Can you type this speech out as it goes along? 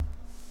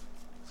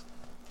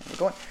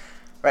going.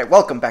 Right,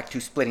 welcome back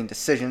to Splitting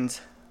Decisions.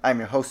 I'm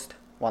your host,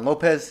 Juan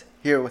Lopez,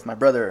 here with my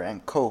brother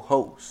and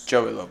co-host,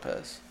 Joey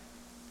Lopez.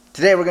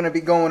 Today we're going to be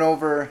going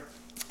over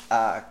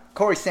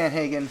Corey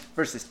Sandhagen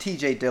versus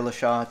TJ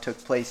Dillashaw. Took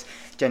place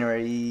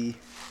July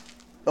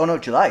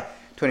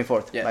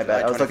 24th. Yeah, My July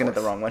bad, I was looking 24th. at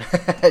the wrong one.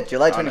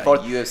 July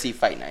 24th. UFC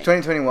Fight Night.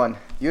 2021,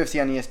 UFC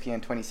on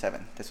ESPN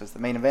 27. This was the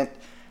main event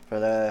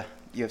for the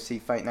UFC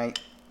Fight Night.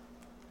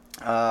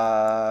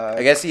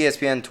 I guess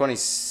ESPN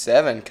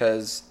 27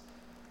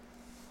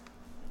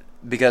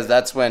 because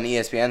that's when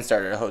ESPN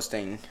started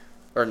hosting,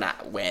 or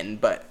not when,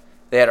 but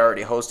they had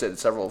already hosted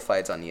several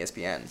fights on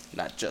ESPN,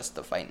 not just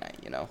the Fight Night,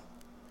 you know.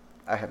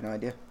 I have no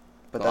idea,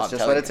 but Well, that's I'm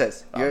just what it telling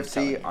says. you. I'm UFC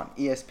telling you. on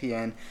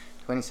ESPN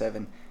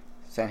 27,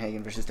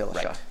 Sandhagen versus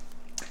Dillashaw.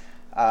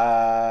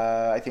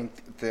 Right. I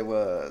think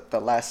the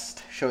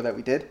last show that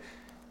we did,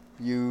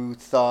 you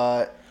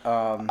thought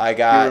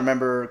you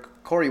remember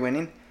Corey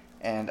winning,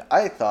 and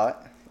I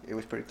thought it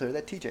was pretty clear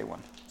that TJ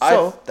won.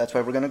 So that's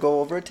why we're gonna go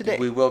over it today.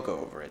 We will go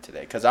over it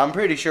today because I'm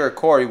pretty sure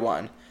Corey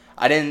won.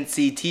 I didn't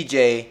see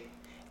TJ.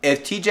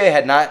 If TJ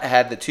had not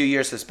had the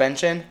 2-year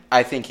suspension,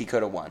 I think he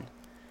could have won.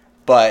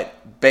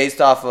 But based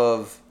off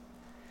of,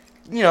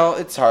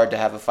 it's hard to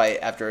have a fight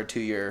after a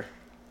 2-year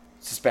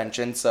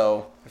suspension.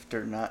 So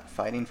After not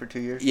fighting for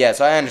 2 years. yeah,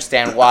 so I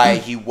understand why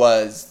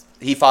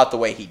he fought the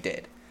way he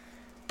did.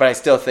 But I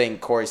still think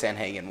Corey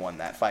Sandhagen won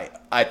that fight.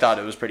 I thought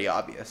it was pretty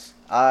obvious.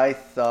 I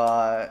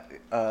thought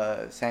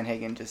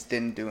Sandhagen just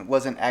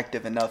wasn't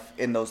active enough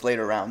in those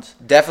later rounds.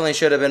 Definitely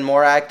should have been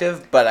more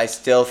active, but I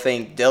still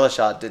think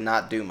Dillashaw did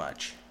not do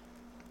much.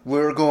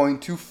 We're going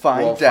to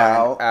find We'll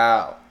out. Find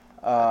out.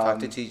 I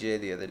talked to TJ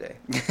the other day.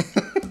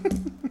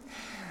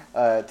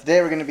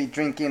 Today we're going to be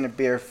drinking a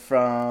beer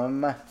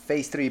from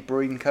Phase 3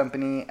 Brewing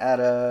Company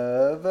out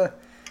of...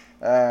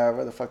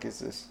 where the fuck is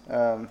this?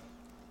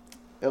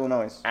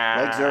 Illinois.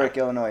 Lake Zurich,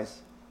 Illinois.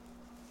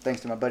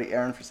 Thanks to my buddy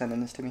Aaron for sending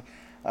this to me.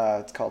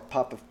 It's called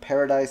Pop of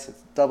Paradise.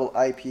 It's double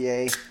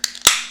IPA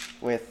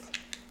with...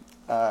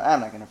 I'm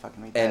not going to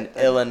fucking read In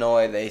that.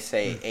 Illinois, they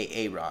say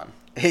Aaron.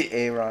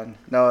 Aaron.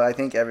 No, I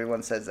think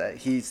everyone says that.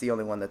 He's the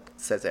only one that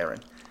says Aaron.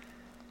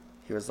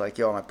 He was like,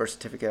 yo, on my birth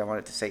certificate, I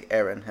wanted to say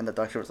Aaron. And the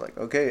doctor was like,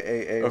 okay,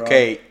 Aaron.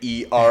 Okay,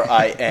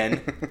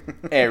 Erin.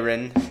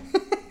 Aaron.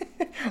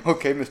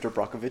 Okay, Mr.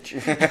 Brockovich.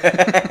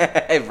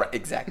 Right,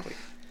 exactly.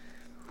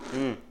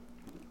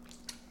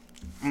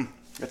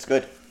 That's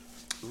good.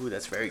 Ooh,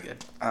 that's very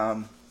good.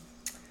 I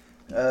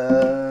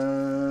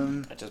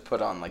I just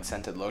put on like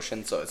scented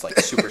lotion, so it's like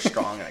super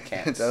strong and I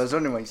can't. was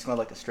wondering why you smell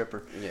like a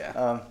stripper. Yeah.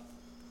 All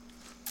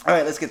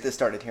right, let's get this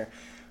started here.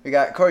 We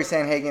got Corey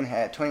Sandhagen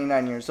at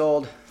 29 years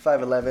old,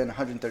 5'11",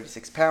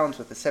 136 pounds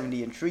with a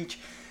 70-inch reach.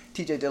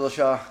 TJ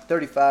Dillashaw,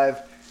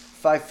 35,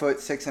 5 foot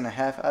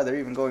 6.5. Oh, they're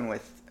even going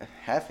with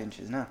half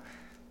inches now.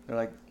 They're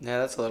like Yeah,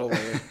 that's a little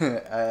weird.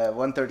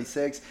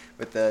 136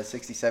 with a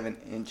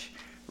 67-inch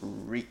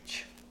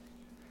reach.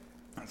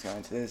 Let's go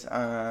into this.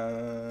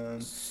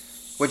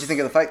 What'd you think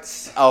of the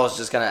fights? I was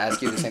just gonna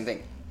ask you the same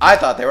thing. I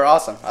thought they were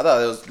awesome. I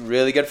thought it was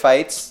really good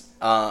fights.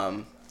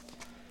 The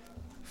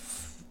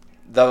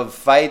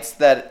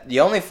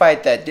only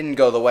fight that didn't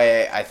go the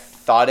way I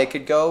thought it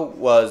could go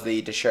was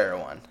the Teixeira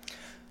one.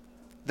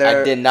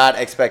 I did not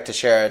expect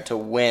Teixeira to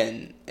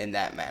win in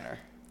that manner.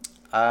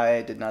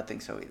 I did not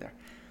think so either.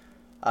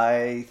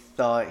 I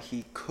thought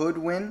he could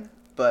win,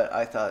 but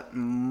I thought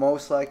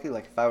most likely,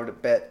 like if I were to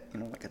bet,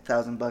 like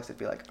 $1,000, I'd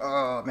be like,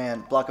 oh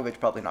man, Blachowicz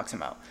probably knocks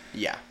him out.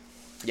 Yeah.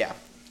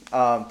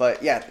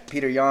 But yeah,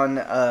 Peter Yan,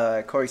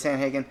 Corey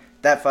Sandhagen,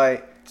 that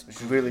fight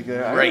was really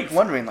good. Great. I'm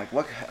wondering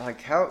what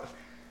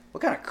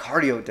kind of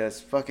cardio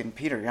does fucking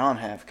Peter Yan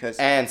have?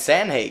 And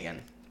Sandhagen,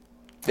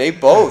 they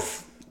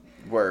both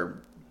were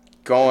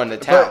going to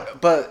town.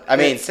 But I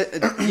mean,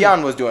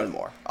 Jan was doing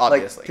more,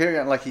 obviously. Like Peter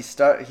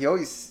Yan, he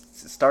always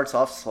starts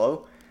off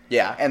slow.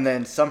 Yeah. And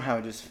then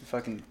somehow just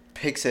fucking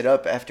picks it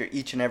up after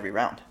each and every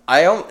round.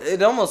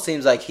 It almost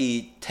seems like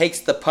he takes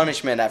the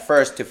punishment at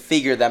first to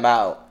figure them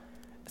out.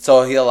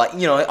 So he'll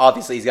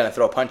obviously he's gonna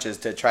throw punches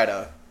to try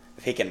to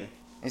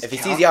if he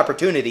sees the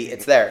opportunity,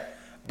 it's there.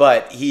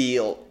 But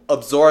he'll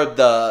absorb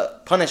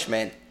the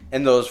punishment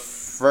in those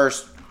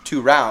first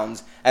 2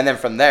 rounds, and then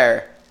from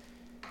there,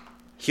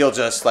 he'll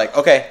just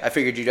okay, I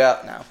figured you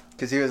out now.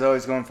 Because he was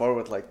always going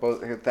forward with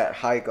both that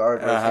high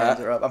guard where his hands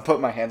are up. I'm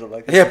putting my hands up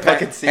like this. Yeah, I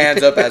can see.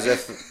 hands up as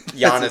if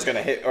Jan is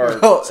gonna hit or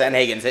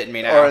Sandhagen's hitting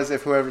me now. Or as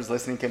if whoever's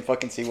listening can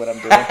fucking see what I'm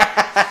doing.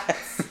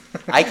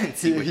 I can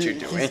see what you're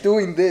doing. He's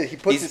doing this. He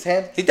puts his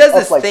hand. He does up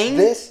this like thing.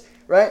 this,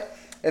 right?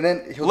 And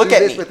then he'll Look do at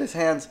this me. with his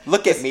hands.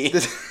 Look at me.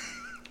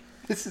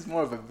 This is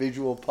more of a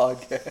visual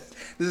podcast.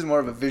 This is more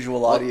of a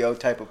visual audio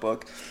type of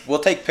book. We'll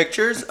take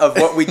pictures of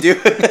what we do,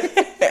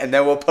 and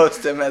then we'll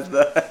post them as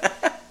the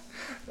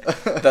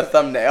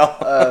thumbnail.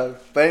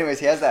 But anyways,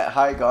 he has that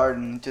high guard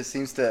and just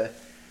seems to.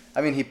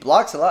 I mean, he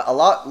blocks a lot. A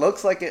lot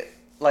looks like it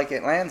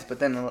lands, but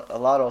then a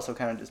lot also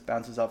kind of just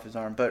bounces off his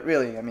arm. But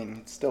really, I mean,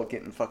 it's still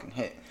getting fucking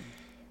hit.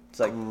 It's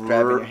like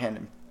grabbing your hand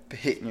and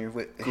hitting you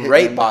with.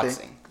 Great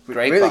boxing.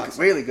 Great really,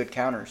 boxing. really good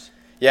counters.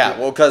 Yeah,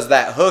 well, because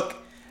that hook,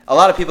 A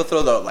lot of people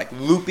throw the like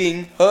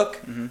looping hook,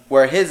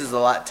 where his is a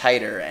lot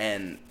tighter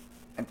and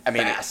I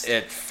mean it's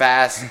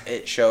fast.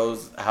 It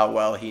shows how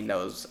well he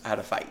knows how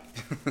to fight.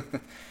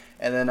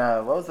 And then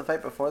what was the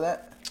fight before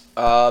that?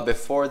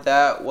 Before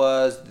that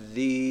was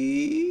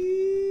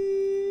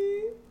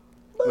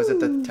Was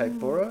it the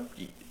Taipura?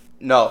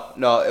 No,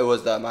 it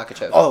was the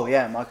Makhachev. Oh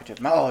yeah, Makhachev.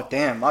 Oh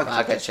damn,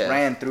 Makhachev just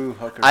ran through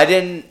Hooker. I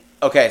didn't.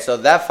 Okay, so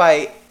that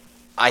fight,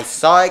 I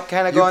saw it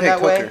kind of going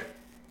that way. Hooker.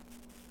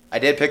 I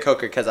did pick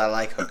Hooker because I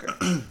like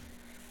Hooker,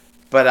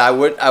 but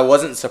I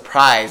wasn't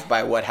surprised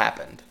by what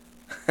happened.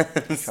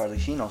 Charlie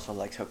Sheen also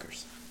likes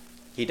hookers.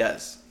 He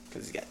does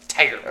because he's got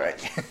tiger. All right,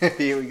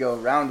 here we go.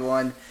 Round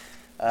 1.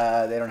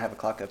 They don't have a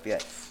clock up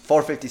yet.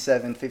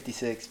 4:57,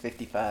 56,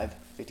 55,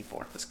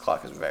 54. This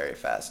clock is very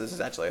fast. This is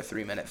actually a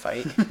 3-minute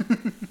fight.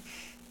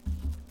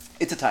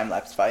 It's a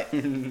time-lapse fight.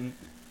 And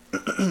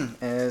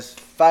it's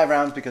 5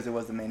 rounds because it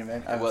was the main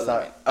event. I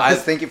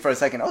was thinking for a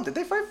second, did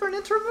they fight for an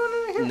interim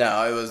one here?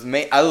 No, it was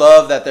I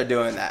love that they're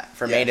doing that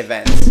for main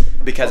events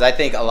because I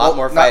think a lot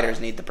more fighters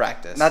need the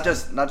practice. Not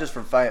just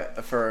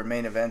for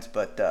main events,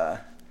 but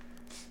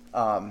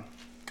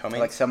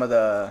like some of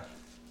the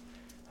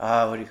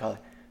what do you call it?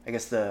 I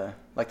guess the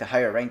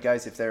higher ranked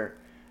guys, if they're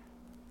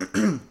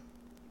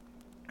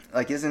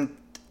isn't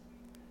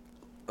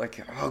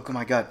oh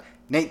my god,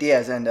 Nate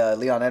Diaz and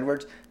Leon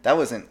Edwards, that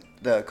wasn't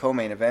the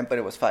co-main event, but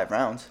it was 5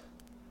 rounds.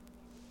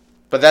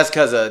 But that's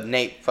because of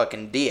Nate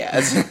fucking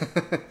Diaz.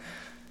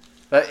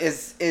 But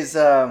nice.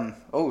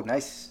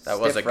 That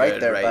was a right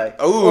good there. right.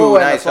 Oh,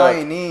 nice and a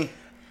flying knee.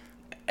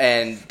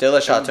 And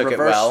Dillashaw took it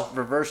well.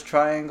 Reverse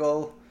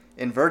triangle,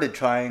 inverted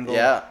triangle.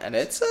 Yeah, and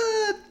it's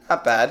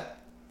not bad.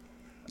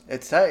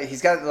 It's tight.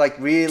 He's got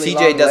really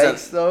TJ long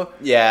legs though.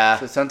 Yeah.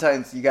 So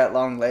sometimes you got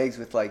long legs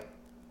with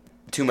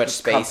too much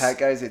space. Compact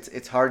guys,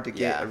 it's hard to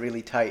get a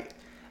really tight.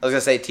 I was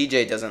gonna say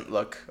TJ doesn't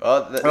look.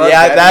 That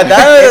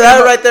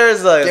right there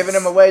is giving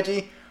him a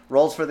wedgie.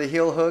 Rolls for the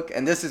heel hook,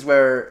 and this is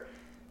where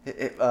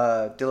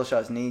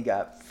Dillashaw's knee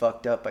got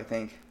fucked up. I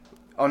think.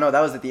 Oh no, that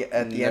was at the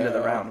end of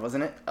the round,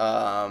 wasn't it?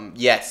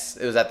 Yes,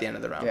 it was at the end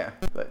of the round. Yeah,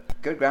 but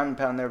good ground and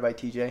pound there by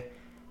TJ.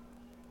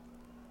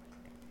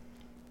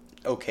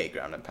 Okay,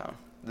 ground and pound.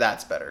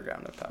 That's better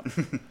ground and pound.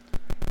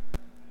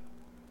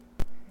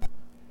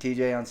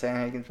 TJ on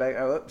Sandhagen's back.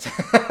 Oh, whoops.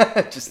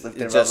 Just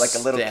lifted him up like a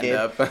little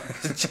kid.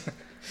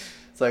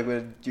 It's like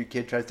when your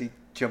kid tries to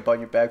jump on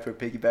your back for a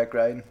piggyback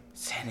ride.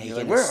 Sandhagen,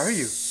 like, where are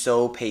you?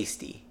 So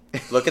pasty.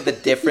 Look at the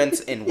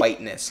difference in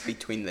whiteness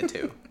between the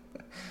two.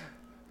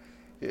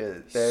 Yeah,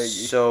 there you.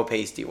 So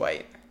pasty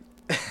white.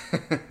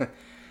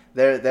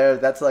 There.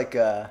 That's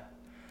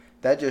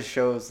that just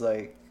shows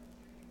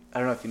I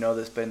don't know if you know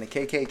this, but in the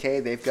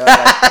KKK they've got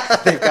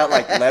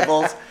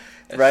levels,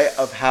 right,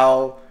 of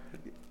how.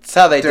 That's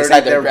how they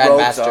decide their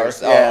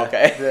grandmasters. Yeah,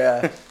 okay.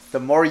 Yeah. The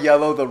more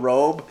yellow the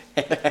robe,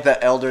 the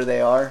elder they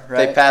are.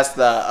 Right. They pass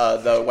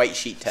the white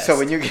sheet test. So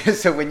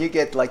when you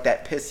get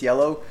that piss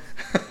yellow,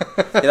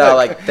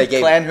 they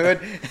gave clan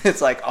hood,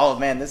 it's oh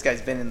man, this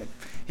guy's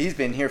he's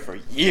been here for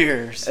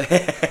years,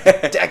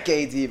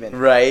 decades even.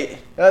 Right.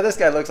 This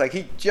guy looks like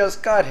he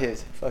just got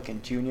his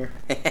fucking junior.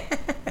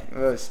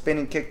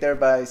 Spinning kick there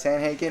by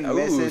Sandhagen.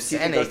 Misses.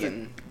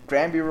 Sandhagen.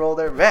 Granby roll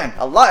there. Man,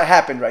 a lot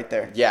happened right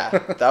there. Yeah,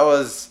 that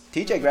was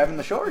TJ grabbing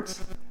the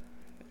shorts.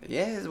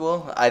 Yeah,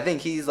 well, I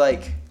think he's I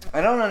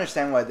don't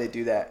understand why they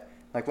do that.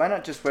 Why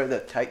not just wear the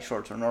tight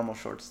shorts or normal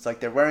shorts? It's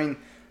they're wearing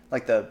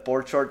the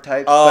board short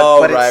type,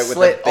 but it's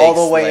slit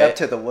all the way up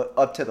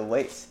to the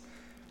waist.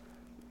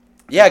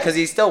 Yeah, because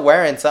he's still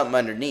wearing something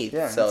underneath.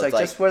 Yeah, so it's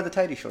just wear the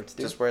tighty shorts,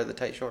 dude. Just wear the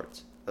tight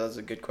shorts. That was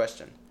a good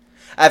question.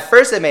 At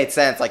first, it made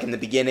sense, in the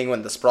beginning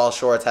when the sprawl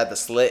shorts had the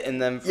slit in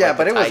them. Yeah,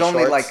 but it was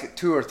only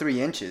 2 or 3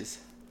 inches.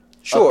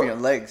 Sure. Up your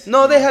legs.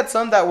 No, they had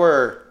some that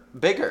were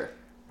bigger.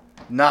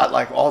 Not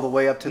all the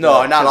way up to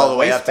not all the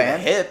way up to the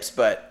hips,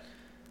 but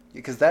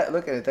because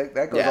look at it,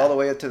 that goes all the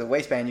way up to the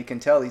waistband. You can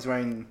tell he's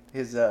wearing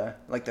his the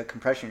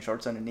compression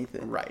shorts underneath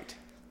it. Right.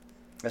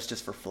 That's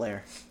just for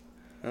flair.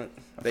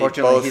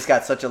 Unfortunately, he's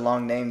got such a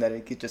long name that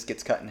it just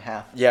gets cut in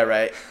half. Yeah,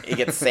 right. He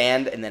gets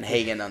Sand and then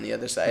Hagen on the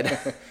other side.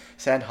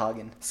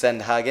 Sandhagen.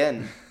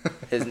 Sandhagen.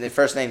 His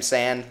first name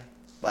Sand,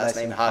 last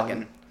name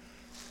Hagen.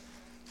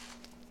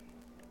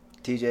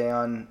 TJ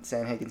on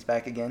Sandhagen's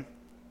back again.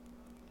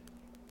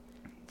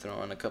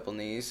 Throwing a couple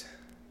knees.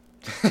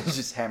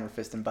 Just hammer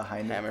fisting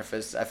behind him. Hammer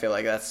fist. I feel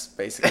like that's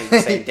basically the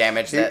same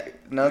damage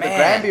that. No, the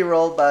Granby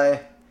rolled by.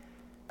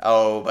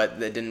 Oh,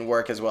 but it didn't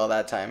work as well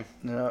that time.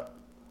 No.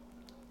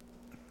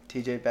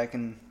 TJ back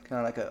in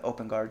kind of an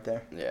open guard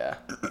there. Yeah.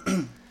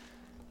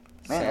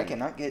 Man, I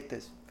cannot get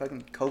this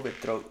fucking COVID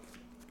throat.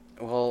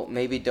 Well,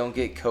 maybe don't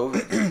get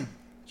COVID.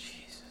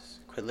 Jesus.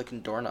 Quit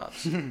licking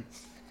doorknobs.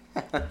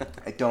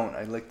 I don't.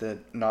 I lick the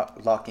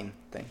not locking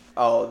thing.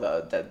 Oh,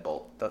 the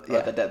deadbolt. The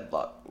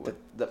deadlock.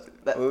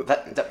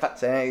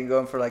 Saying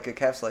going for a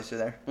calf slicer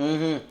there.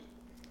 Mm-hmm.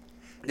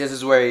 This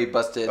is where he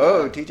busted.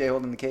 TJ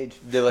holding the cage.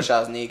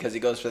 Dillashaw's knee because he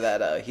goes for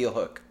that heel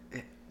hook.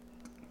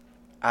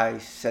 I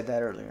said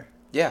that earlier.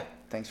 Yeah.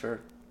 Thanks for.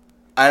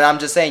 And I'm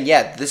just saying,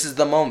 yeah, this is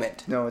the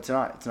moment. No, it's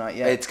not. It's not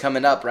yet. It's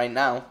coming up right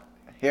now.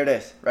 Here it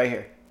is, right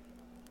here.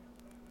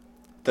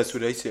 That's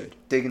what I said.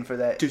 Digging for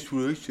that. That's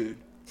what I said.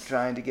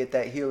 Trying to get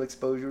that heel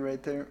exposure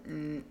right there.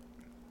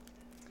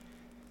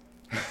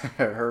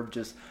 Herb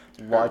just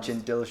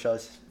watching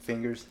Dillashaw's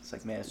fingers. It's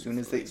like, man, as soon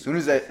as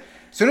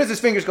his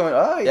fingers going,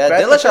 yeah,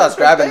 Dillashaw's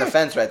grabbing the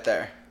fence right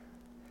there.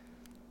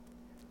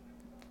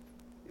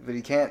 But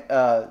he can't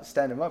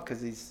stand him up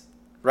because he's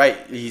right.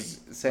 He's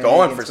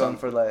going for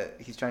something.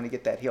 He's trying to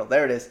get that heel.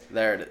 There it is.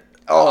 There it is.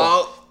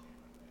 Oh.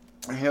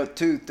 You know,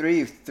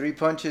 three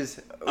punches.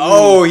 Ooh.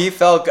 Oh, he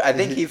fell. I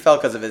think he fell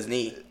because of his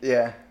knee.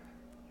 Yeah.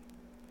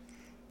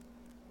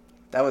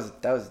 That was.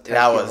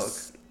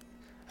 Hook.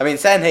 I mean,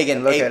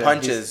 Sandhagen 8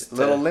 punches. He's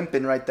little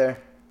limping right there.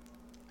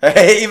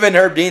 Even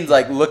Herb Dean's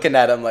like looking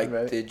at him like,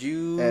 right. Did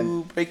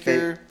you break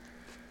your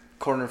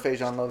corner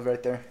face on love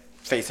right there?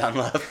 Face on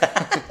love.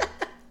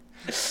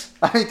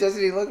 I mean,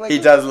 doesn't he look like? He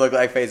does look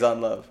like Face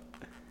on Love.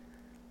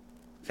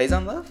 Face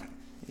on Love?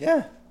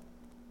 Yeah.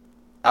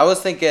 I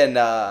was thinking.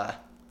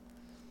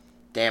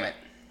 Damn it.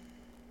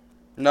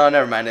 No,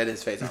 never mind. It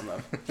is Face on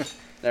Love.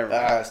 Never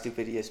mind.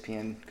 Stupid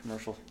ESPN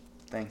commercial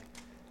thing.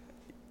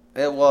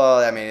 Well,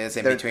 I mean, it's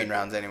in between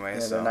rounds anyway. Yeah,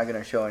 so they're not going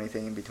to show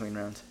anything in between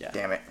rounds. Yeah.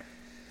 Damn it.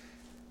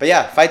 But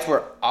yeah, fights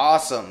were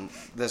awesome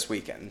this past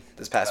weekend.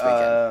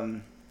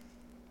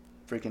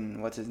 Freaking,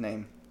 what's his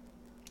name?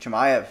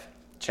 Chimaev,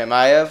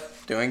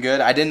 doing good.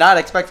 I did not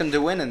expect him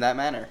to win in that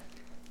manner.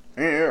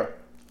 Yeah.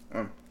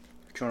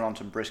 Chewing on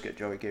some brisket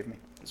Joey gave me.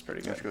 It's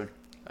pretty good. That's good.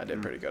 I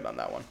did pretty good on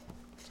that one.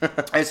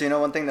 Hey, so you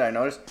know one thing that I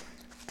noticed?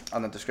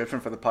 On the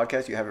description for the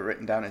podcast, you have it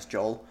written down as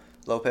Joel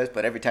Lopez,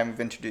 but every time we've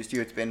introduced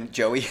you, it's been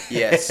Joey.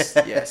 Yes.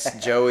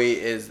 Joey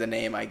is the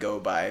name I go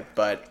by,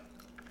 but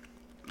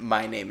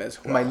my name is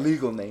Joel. My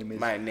legal name is...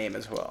 My name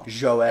is Joel.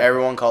 Joel.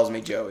 Everyone calls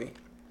me Joey.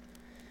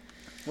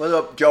 What's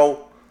up,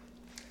 Joe?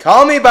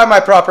 Call me by my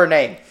proper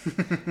name.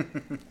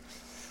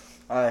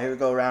 All right, here we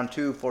go. Round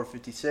 2,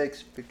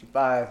 456,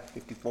 55,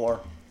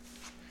 54.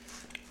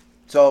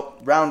 So,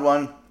 round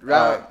 1,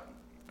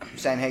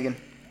 Sandhagen,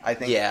 I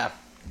think. Yeah,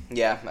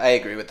 I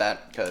agree with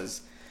that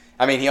because,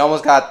 I mean, he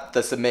almost got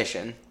the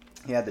submission.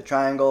 He had the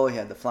triangle. He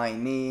had the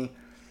flying knee.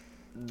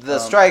 The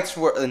strikes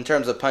were, in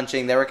terms of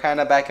punching, they were kind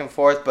of back and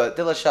forth, but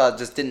Dillashaw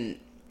just didn't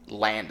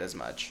land as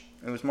much.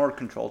 It was more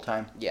control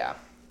time. Yeah.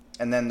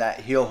 And then that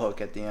heel hook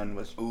at the end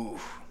was... Ooh,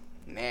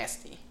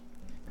 nasty.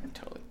 I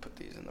totally put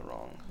these in the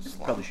wrong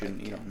slot. Probably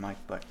shouldn't eat on mic,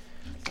 but...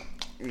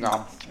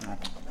 No.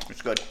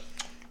 It's good.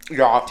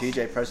 Yeah.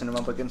 TJ pressing him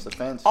up against the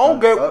fence. I don't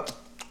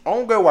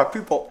get why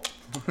people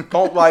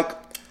don't like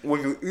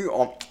when you eat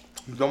on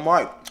the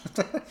mic.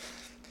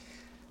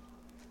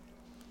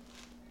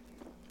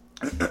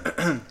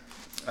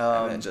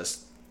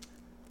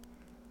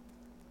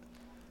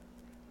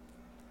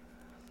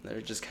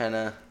 They're just kind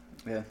of...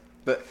 Yeah.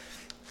 But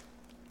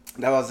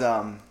that was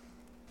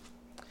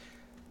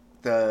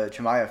the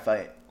Chimaev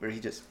fight where he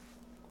just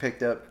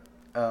picked up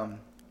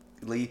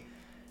Lee,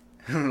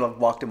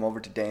 walked him over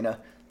to Dana,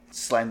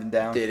 slammed him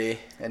down. Did he?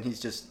 And he's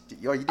just...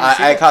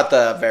 I caught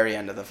the very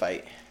end of the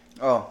fight.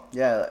 Oh,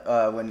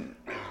 yeah. When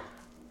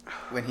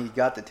he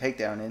got the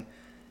takedown in,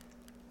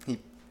 he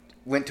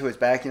went to his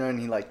back, and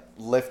he,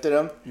 lifted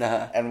him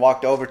and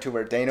walked over to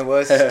where Dana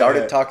was,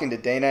 started talking to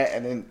Dana,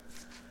 and then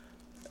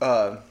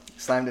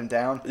slammed him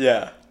down.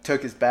 Yeah.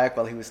 Took his back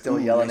while he was still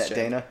yelling at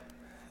Dana.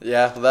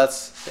 Yeah, well,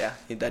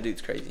 that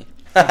dude's crazy.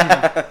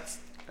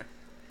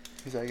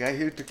 He's like, I'm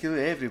here to kill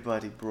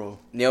everybody, bro.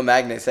 Neil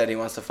Magny said he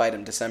wants to fight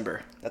him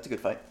December. That's a good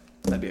fight.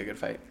 That'd be a good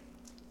fight.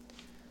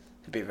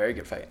 It'd be a very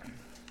good fight.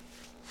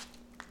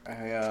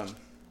 I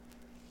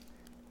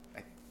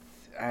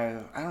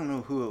don't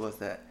know who it was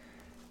that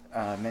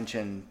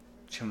mentioned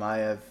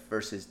Chimaev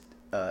versus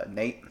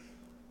Nate.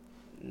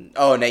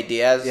 Oh, Nate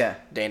Diaz? Yeah.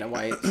 Dana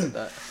White said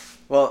that.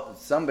 Well,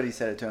 somebody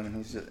said it to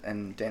him,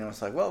 and Dana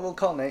was like, well, we'll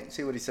call Nate and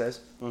see what he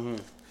says. Mm-hmm.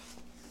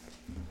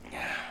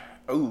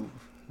 Ooh.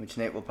 Which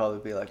Nate will probably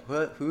be like,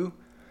 what? Who?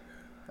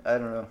 I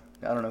don't know.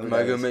 Who Am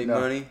I going to make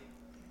money?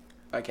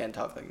 I can't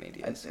talk like Nate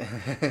Diaz.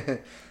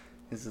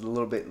 It's a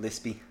little bit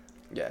lispy.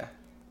 Yeah.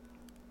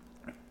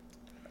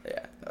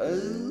 Yeah.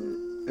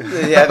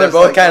 Yeah, they're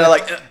both kind of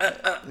like...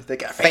 They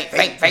got faint.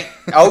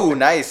 Oh,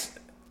 nice.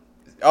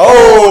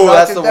 Oh,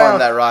 that's the one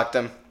that rocked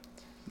him.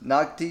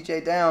 Knocked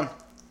TJ down.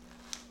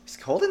 He's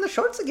holding the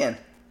shorts again.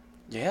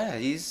 Yeah,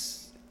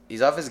 he's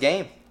off his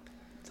game.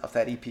 It's off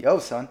that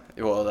EPO, son.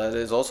 Well, that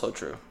is also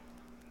true.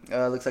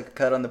 Looks like a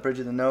cut on the bridge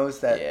of the nose.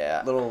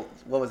 That little,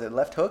 what was it,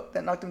 left hook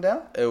that knocked him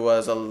down? It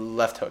was a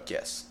left hook,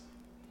 yes.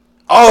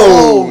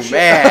 Oh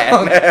man.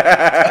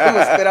 I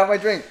almost spit out my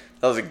drink.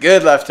 That was a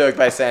good left hook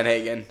by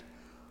Sandhagen.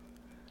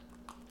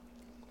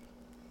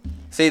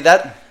 See,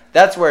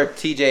 that's where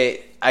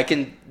TJ...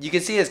 You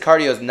can see his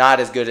cardio is not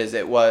as good as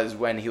it was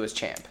when he was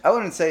champ. I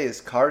wouldn't say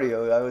his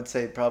cardio. I would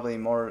say probably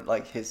more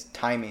like his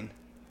timing.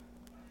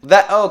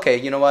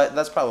 Okay, you know what?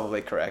 That's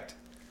probably correct.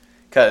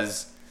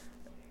 Because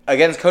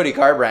against Cody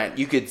Garbrandt,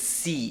 you could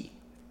see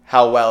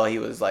how well he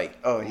was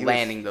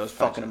landing those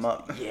punches. Fucking him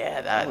up.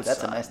 Yeah,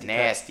 that's a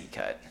nasty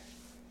cut.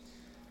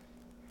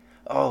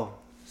 Oh,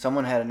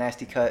 someone had a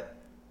nasty cut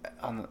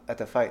at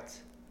the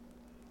fights.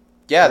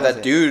 Yeah,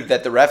 that dude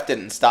that the ref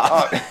didn't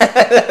stop.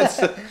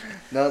 Oh.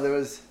 No, there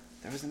was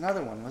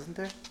another one, wasn't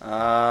there?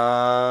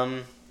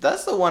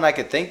 That's the one I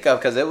could think of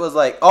because it was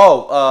like,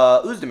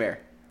 Uzdemir.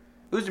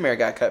 Uzdemir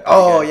got cut.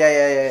 Oh, good.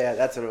 Yeah.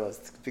 That's what it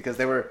was. Because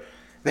they were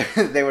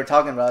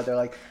talking about it. They're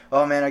like,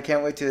 oh man, I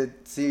can't wait to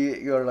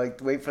see, or like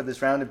wait for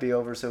this round to be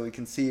over so we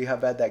can see how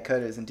bad that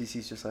cut is. And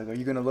DC's just like, are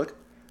you gonna look?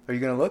 Are you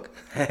gonna look?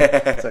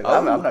 It's like,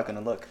 I'm not gonna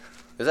look.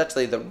 It was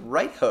actually the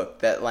right hook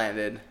that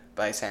landed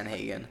by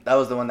Sandhagen. That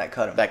was the one that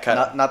cut him.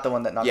 Not the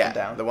one that knocked him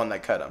down. The one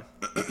that cut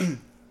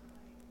him.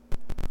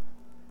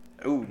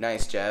 Ooh,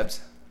 nice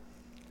jabs.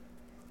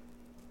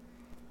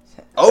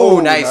 Oh,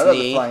 nice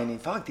knee. Flying knee.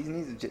 Fuck, these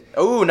knees are just...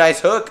 Oh, nice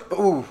hook.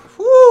 Ooh.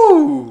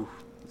 Woo.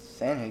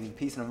 Sandhagen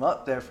piecing him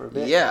up there for a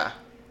bit. Yeah.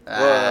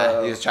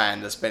 He was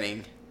trying the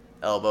spinning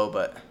elbow,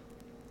 but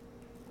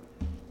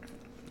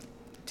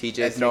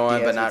TJ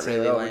throwing, but not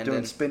really landing. We're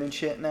doing spinning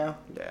shit now.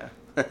 Yeah.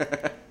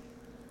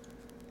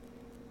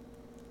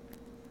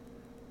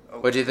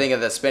 What do you think of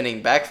the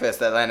spinning back fist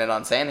that landed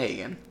on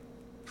Sandhagen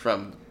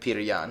from Peter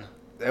Yan?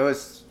 It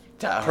was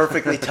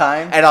perfectly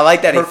timed. And I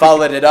like that he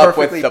followed it up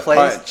with the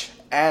punch.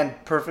 And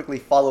perfectly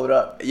followed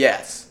up.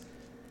 Yes.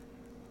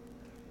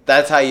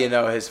 That's how you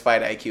know his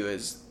fight IQ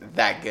is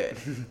that good.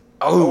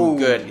 Oh,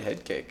 good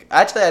head kick.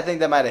 Actually, I think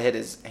that might have hit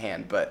his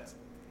hand, but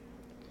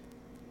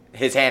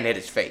his hand hit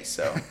his face,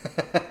 so.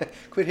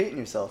 Quit hitting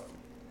yourself.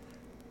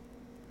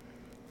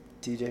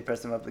 TJ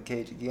pressed him up the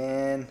cage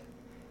again.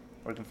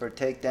 Working for a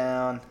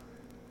takedown.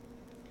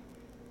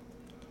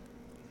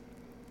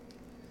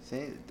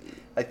 See,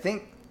 I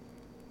think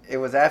it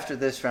was after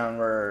this round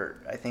where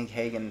I think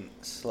Hagen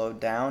slowed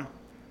down.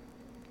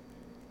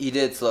 He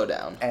did slow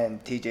down.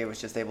 And TJ was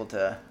just able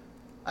to...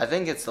 I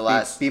think it's the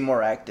last... Be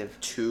more active.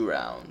 2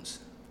 rounds.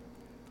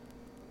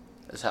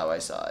 That's how I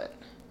saw it.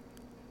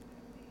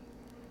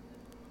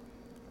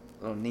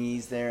 Little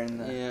knees there in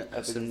the...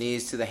 Yeah, some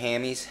knees to the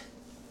hammies.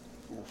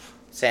 Oof.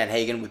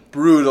 Sandhagen with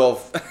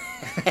brutal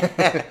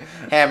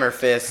hammer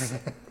fists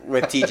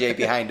with TJ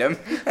behind him.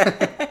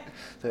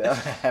 So I'm gonna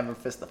hammer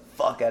fist the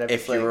fuck out of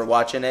If you were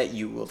watching it,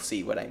 you will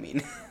see what I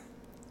mean.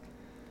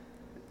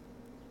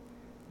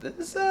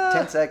 This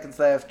 10 seconds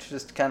left,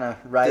 just kind of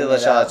riding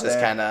it out just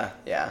kind of,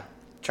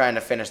 trying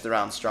to finish the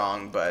round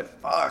strong, but...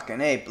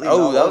 Fucking A, bleeding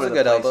that was a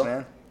good elbow.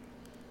 Man.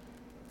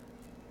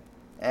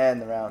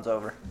 And the round's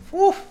over.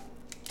 Woo!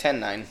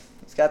 10-9.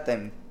 He's got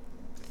them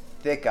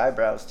thick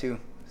eyebrows, too,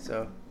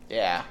 so...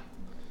 Yeah.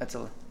 That's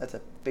a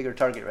bigger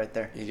target right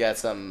there. You got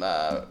some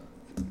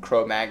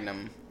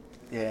Cro-Magnon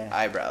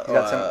eyebrows. He's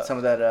got some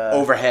of that...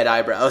 overhead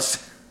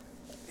eyebrows.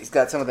 He's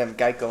got some of them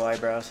Geico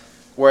eyebrows.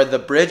 Where the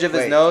bridge of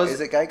his nose...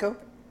 Is it Geico?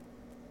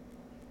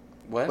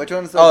 What? Which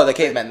one's the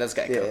caveman. That's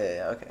Geico.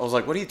 Yeah, okay. I was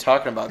like, what are you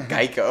talking about,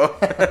 Geico?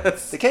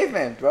 The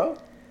caveman, bro.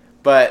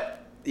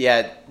 But,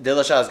 yeah,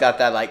 Dillashaw's got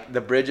that, like,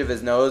 the bridge of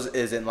his nose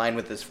is in line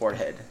with his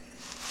forehead.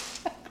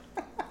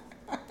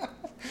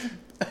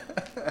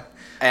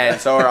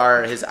 And so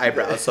are his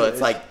eyebrows. So it's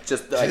like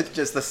just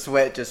the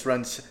sweat just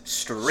runs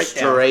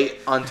straight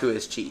onto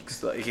his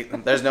cheeks.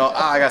 Like there's no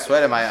I got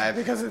sweat in my eye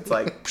because it's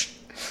like it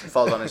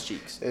falls on his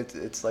cheeks.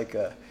 It's like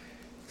a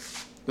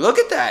look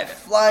at that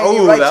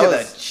flying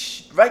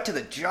right to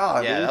the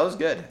jaw. Yeah, dude. that was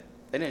good.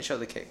 They didn't show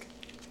the kick,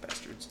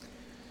 bastards.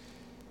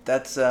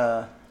 That's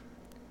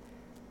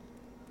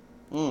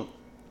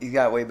You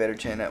got way better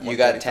chin at 135. You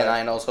got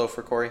 10-9 also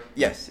for Corey.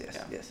 Yes.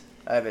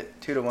 I have it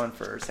 2-1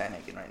 for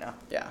Sandhagen right now.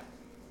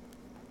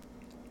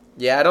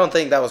 Yeah, I don't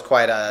think that was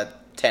quite a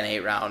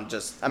 10-8 round.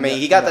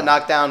 He got the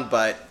knockdown,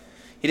 but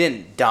he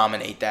didn't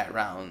dominate that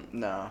round.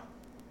 No.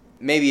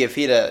 Maybe if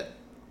he'd have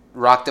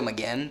rocked him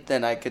again,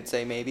 then I could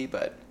say maybe,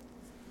 but...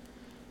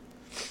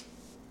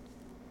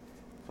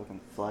 Fucking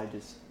fly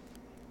just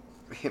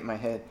hit my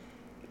head.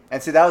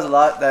 And see, that was a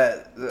lot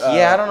that...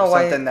 I don't know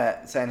why... Something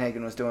that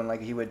Sandhagen was doing.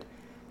 Like, he would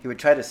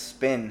try to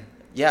spin.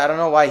 Yeah, I don't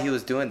know why he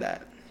was doing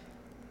that.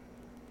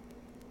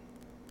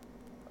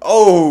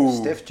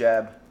 Oh! Stiff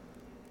jab.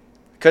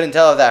 Couldn't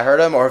tell if that hurt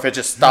him or if it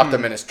just stopped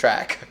him in his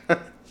track.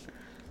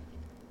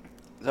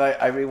 So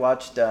I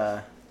rewatched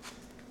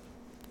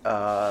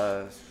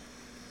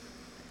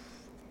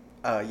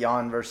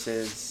Yan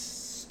versus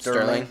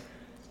Sterling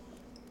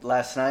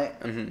last night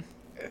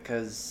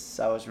because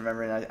I was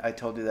remembering I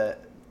told you that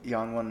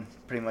Yan won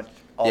pretty much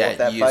all of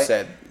that fight. Yeah, you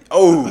said,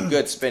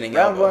 good spinning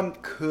Round elbow. 1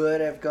 could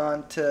have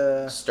gone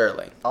to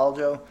Sterling.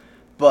 Aljo,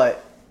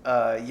 but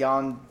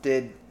Yan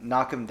did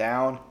knock him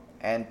down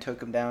and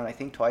took him down, I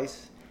think,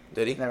 twice.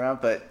 Did he? In that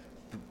round, but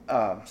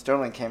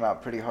Sterling came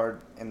out pretty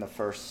hard in the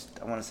first,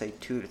 I want to say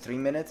 2 to 3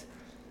 minutes.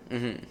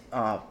 And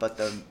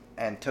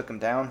took him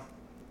down,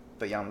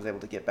 but Yan was able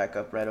to get back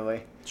up right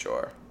away.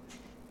 Sure.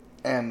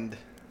 And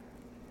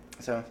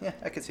so yeah,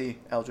 I could see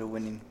Aljo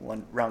winning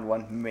round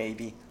 1,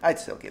 maybe. I'd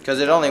still give it. Because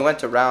it only went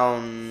to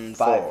round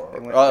 4.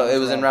 It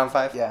was in round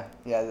 5. Yeah.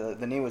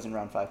 The knee was in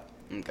round 5.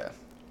 Okay.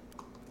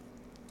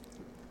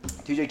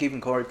 TJ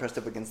keeping Corey pressed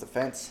up against the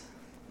fence.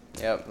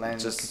 Yep. Landed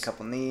just a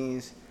couple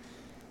knees.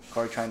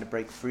 Corey trying to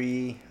break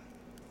free.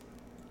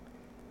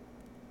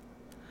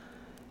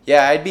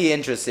 Yeah, I'd be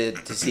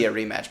interested to see a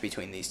rematch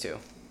between these two,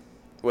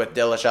 with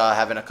Dillashaw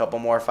having a couple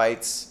more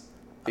fights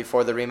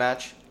before the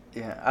rematch.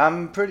 Yeah,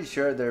 I'm pretty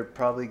sure they're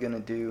probably gonna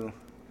do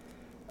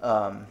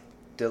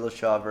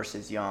Dillashaw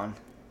versus Jan.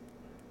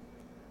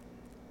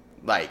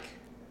 Like,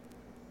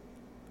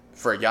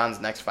 for Jan's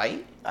next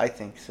fight? I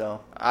think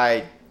so.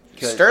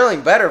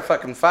 Sterling better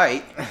fucking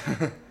fight.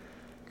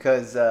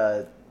 Because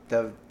the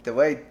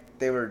way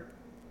they were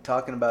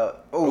talking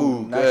about...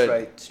 Ooh, nice good.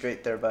 right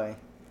straight there by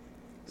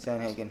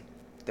Sandhagen.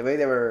 The way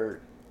they were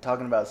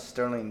talking about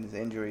Sterling's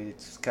injury,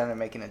 it's kind of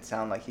making it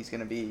sound like he's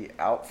going to be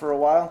out for a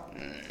while.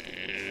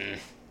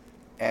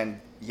 And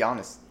Jan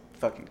is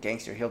fucking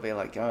gangster. He'll be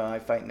like, I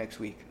fight next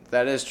week.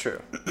 That is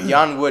true.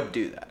 Jan would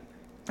do that.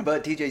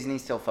 But TJ's knee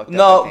still fucked up.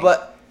 No,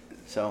 but...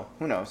 So,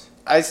 who knows?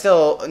 I was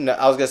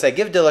going to say,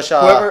 give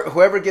Dillashaw...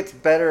 Whoever gets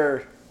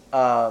better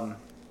from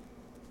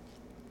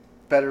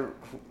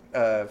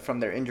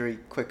their injury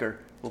quicker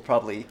will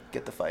probably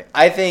get the fight.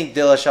 I think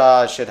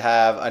Dillashaw should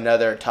have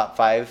another top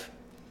 5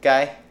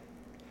 guy.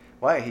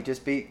 Why? He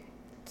just beat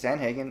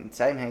Sandhagen.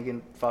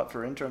 Sandhagen fought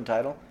for interim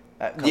title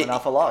coming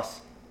off a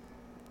loss.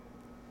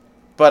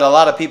 But a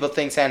lot of people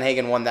think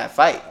Sandhagen won that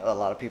fight. A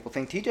lot of people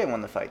think TJ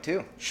won the fight,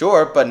 too.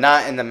 Sure, but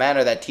not in the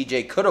manner that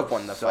TJ could have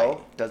won the fight.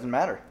 So, doesn't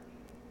matter.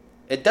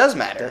 It does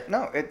matter.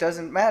 No, it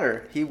doesn't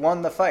matter. He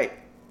won the fight.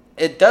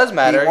 It does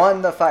matter. He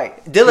won the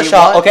fight.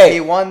 Dillashaw,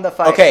 He won the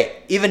fight.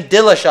 Okay, even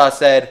Dillashaw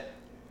said,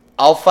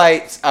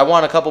 I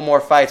want a couple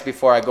more fights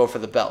before I go for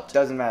the belt.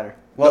 Doesn't matter.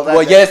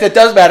 Well, yes, it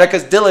does matter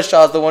because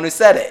Dillashaw is the one who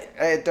said it.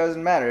 It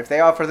doesn't matter. If they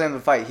offer them the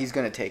fight, he's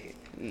going to take it.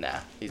 Nah,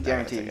 he's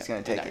guaranteed he's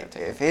going to take it.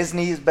 If his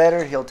knee is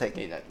better, he'll take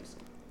it.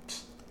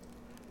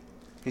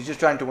 He's just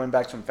trying to win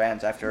back some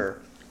fans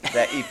after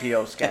that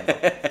EPO scandal.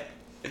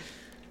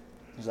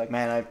 He's like,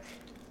 man,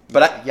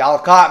 y'all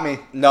caught me.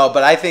 No,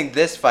 but I think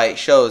this fight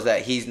shows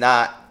that he's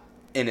not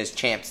in his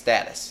champ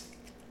status.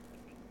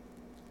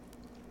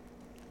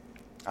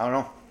 I don't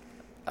know.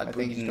 I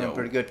think he's doing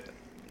pretty good.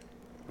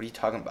 What are you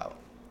talking about?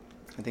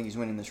 I think he's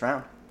winning this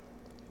round.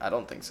 I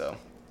don't think so.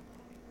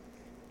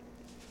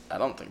 I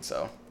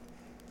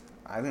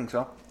think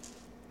so.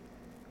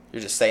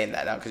 You're just saying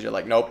that now because you're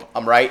like, nope,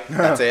 I'm right.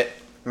 That's it.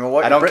 You know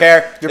what? I don't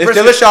care. If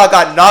Dillashaw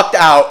got knocked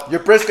out.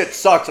 Your brisket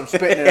sucks. I'm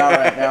spitting it out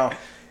right now.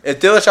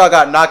 If Dillashaw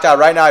got knocked out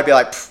right now, I'd be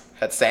like,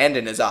 had sand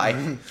in his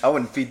eye. I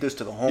wouldn't feed this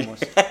to the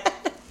homeless.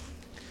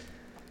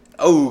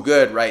 Oh,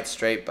 good. Right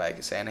straight by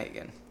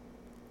Sandhagen.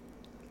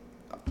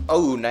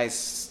 Oh,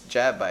 nice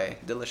jab by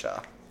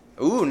Dillashaw.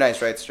 Ooh,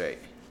 nice right straight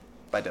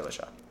by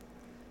Dillashaw.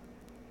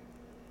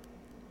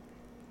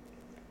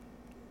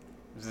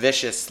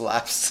 Vicious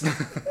slaps.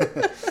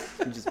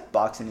 Just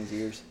boxing his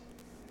ears.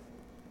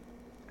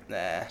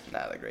 Nah,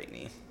 not a great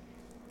knee.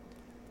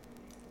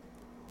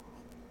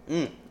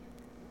 This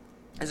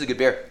is a good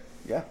beer.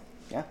 Yeah,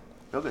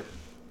 real good.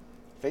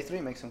 Phase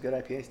 3 makes some good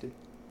IPAs, dude.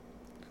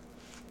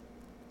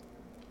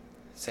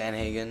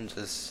 Sandhagen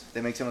just...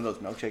 They make some of those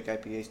milkshake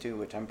IPAs, too,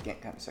 which I'm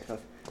getting kind of sick of.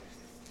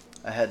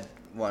 I had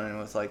one and it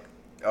was like,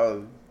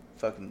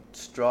 fucking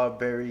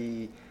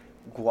strawberry,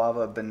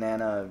 guava,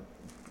 banana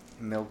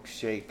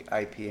milkshake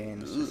IPA.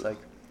 And it's just like,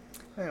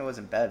 it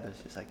wasn't bad, but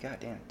it's just like, god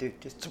damn, dude,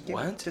 just do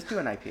an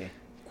IPA.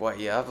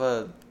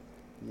 Guayaba,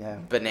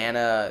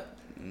 banana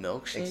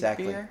milkshake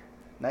beer?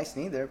 Nice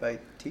knee there by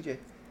TJ. I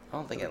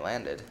don't think it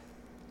landed.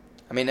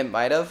 I mean, it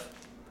might have,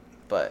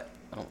 but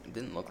it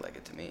didn't look like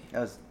it to me.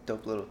 That was a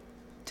dope little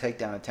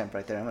takedown attempt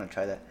right there. I'm going to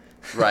try that.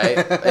 Right?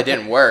 It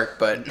didn't work,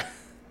 but...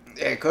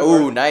 It could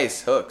work.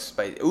 Nice hooks.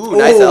 Nice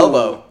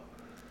elbow.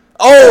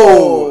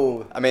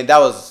 Oh! I mean, that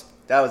was...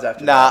 That was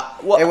after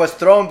Well, it was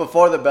thrown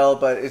before the bell,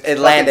 but it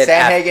landed.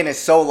 Sandhagen is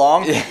so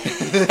long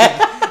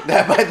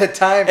that by the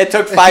time... It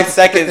took 5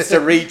 seconds to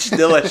reach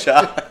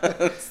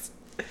Dillashaw.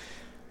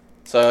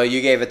 So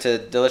you gave it to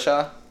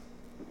Dillashaw?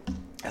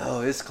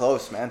 Oh, it's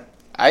close, man.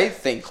 I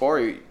think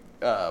Corey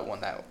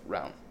won that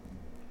round.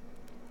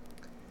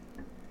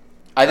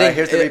 I think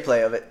here's the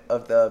replay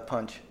of the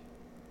punch.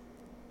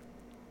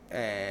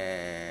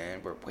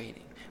 And we're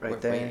waiting. We're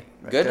there.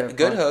 Good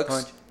punch, hooks.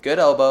 Punch. Good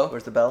elbow.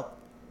 Where's the bell?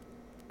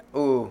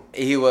 Ooh.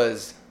 He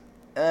was...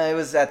 it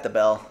was at the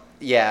bell.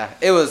 Yeah,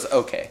 it was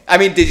okay. I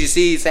mean, did you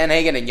see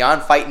Sandhagen and Jan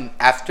fighting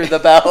after the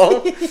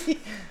bell?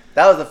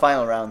 That was the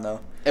final round, though.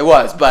 It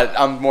was, but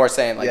I'm more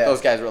saying, those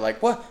guys were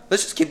like, what?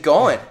 Let's just keep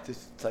going.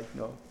 Just like,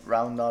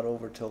 round not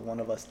over till one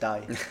of us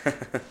die.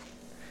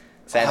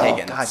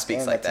 Sandhagen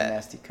speaks like that. A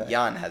nasty cut.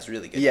 Jan has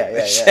really good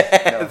Yeah.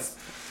 No.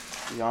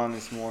 Jan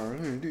is more,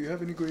 do you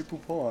have any Grey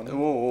Poupon?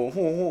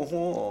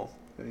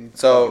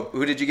 So,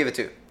 who did you give it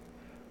to?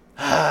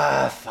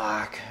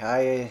 Fuck.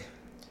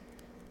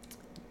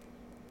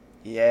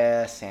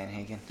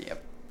 Sandhagen.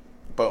 Yep.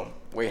 Boom.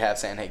 We have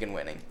Sandhagen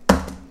winning.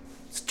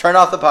 Let's turn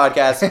off the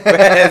podcast.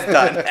 It's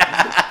done.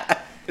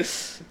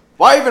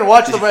 Why even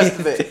watch the rest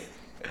of it?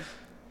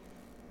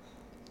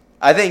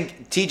 I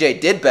think TJ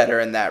did better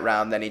in that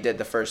round than he did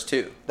the first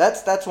two.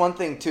 That's one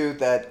thing, too,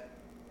 that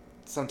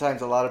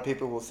sometimes a lot of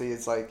people will see.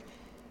 It's like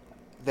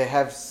they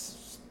have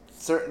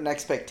certain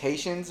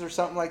expectations or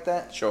something like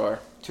that. Sure.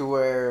 To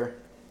where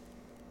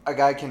a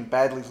guy can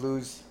badly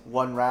lose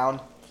one round,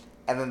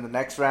 and then the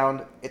next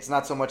round, it's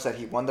not so much that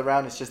he won the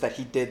round, it's just that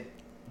he did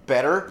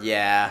better.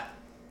 Yeah.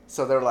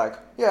 So they're like,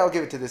 yeah, I'll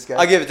give it to this guy.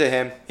 I'll give it to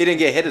him. He didn't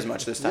get hit as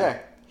much this time. Yeah,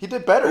 he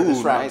did better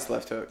this round. Nice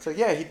left hook. So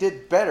yeah, he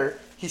did better.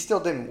 He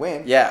still didn't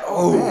win. Yeah.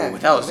 Oh, man,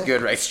 that was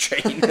good right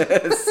straight.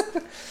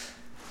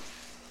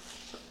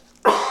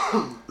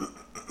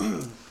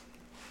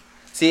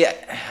 See,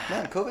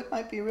 man, COVID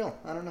might be real.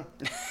 I don't know.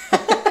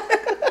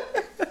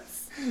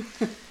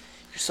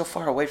 You're so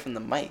far away from the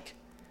mic.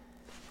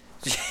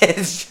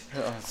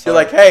 You're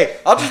like, hey,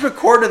 I'll just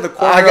record in the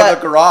corner of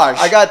the garage.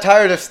 I got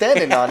tired of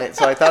standing on it,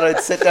 so I thought I'd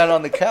sit down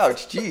on the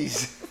couch.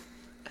 Jeez.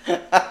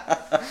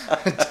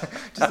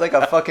 Just like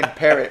a fucking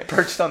parrot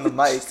perched on the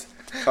mic.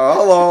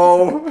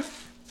 Hello.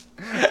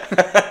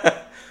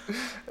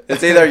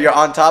 It's either you're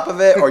on top of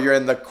it or you're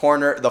in the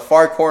corner, the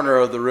far corner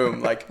of the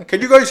room. Like,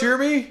 can you guys hear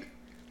me?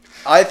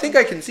 I think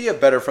I can see it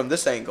better from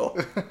this angle.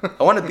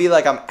 I want to be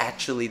like I'm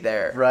actually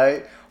there.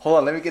 Right? Hold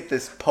on, let me get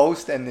this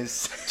post and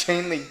this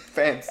chain link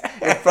fence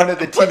in front of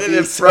the TV. Put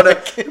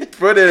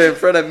it in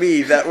front of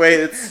me. That way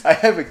it's... I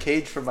have a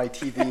cage for my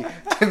TV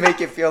to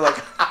make it feel like,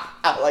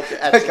 like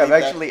I'm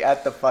actually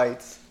at the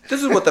fights.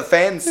 This is what the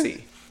fans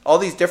see. All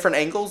these different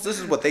angles, this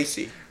is what they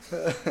see.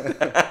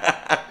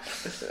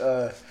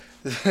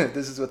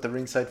 This is what the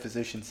ringside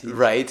physician sees.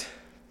 Right.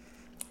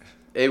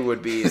 It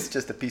would be... It's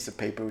just a piece of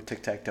paper with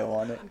tic-tac-toe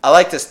on it. I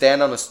like to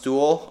stand on a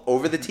stool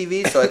over the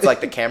TV, so it's like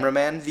the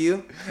cameraman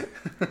view.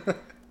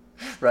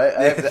 Right?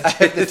 I have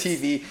the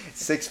TV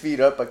 6 feet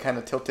up, but kind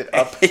of tilt it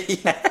up.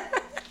 Yeah.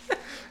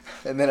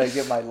 And then I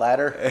get my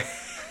ladder.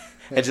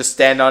 And just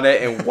stand on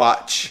it and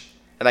watch.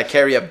 And I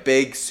carry a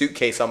big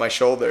suitcase on my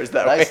shoulders.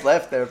 Nice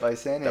left there by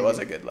Sandhagen. That was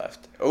a good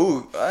left.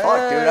 Ooh.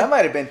 Fuck, dude. I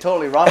might have been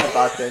totally wrong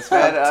about this,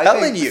 man. I'm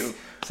telling you.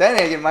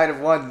 Sandhagen might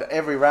have won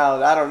every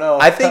round. I don't know.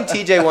 I think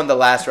TJ won the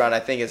last round, I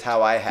think is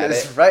how I had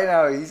it. Right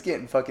now, he's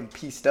getting fucking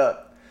pieced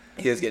up.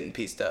 He is getting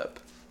pieced up.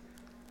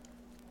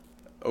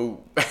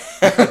 Oh.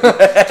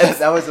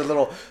 That was a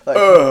little, like,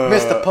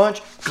 missed the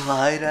punch,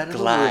 glide out of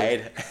the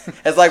way.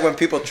 It's like when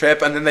people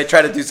trip and then they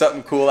try to do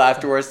something cool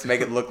afterwards to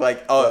make it look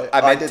like,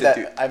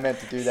 I meant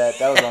to do that.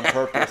 That was on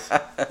purpose.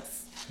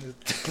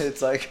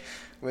 It's like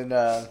when...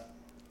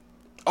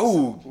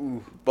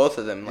 both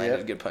of them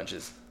landed good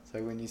punches. It's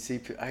like when you see...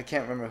 I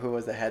can't remember who it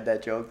was that had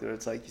that joke. Where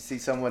it's like you see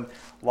someone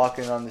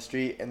walking on the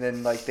street and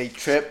then like they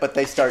trip, but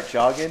they start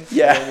jogging.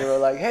 Yeah. And you were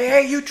like,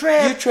 hey, you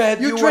tripped.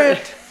 You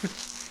tripped.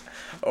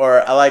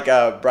 Or I like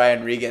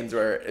Brian Regan's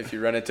where if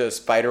you run into a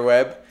spider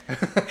web...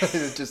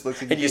 It just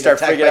looks like and you start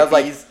freaking out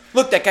like,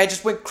 look, that guy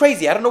just went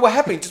crazy. I don't know what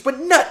happened. He just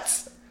went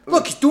nuts.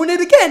 Look, he's doing it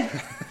again.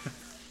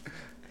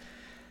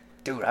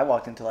 Dude, I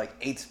walked into like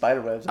 8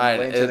 spider webs on the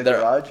way into the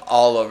garage.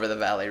 All over the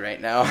valley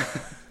right now.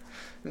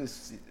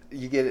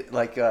 You get it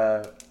like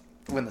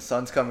when the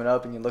sun's coming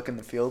up and you look in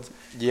the fields.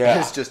 Yeah.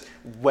 There's just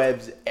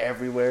webs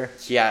everywhere.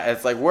 Yeah,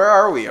 it's like, where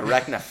are we?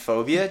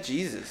 Arachnophobia?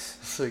 Jesus.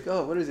 It's like,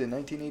 oh, what is it,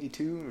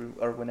 1982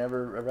 or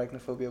whenever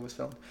Arachnophobia was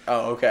filmed?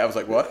 Oh, okay. I was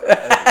like, what?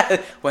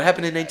 What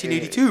happened in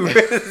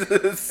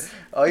 1982?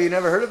 Oh, you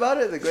never heard about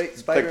it? The Great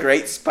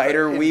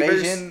Spider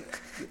Weavers?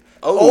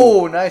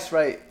 Oh, nice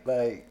right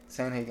by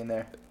Sandhagen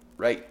there.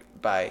 Right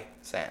by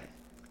Sand.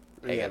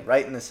 Yeah,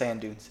 right in the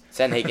sand dunes.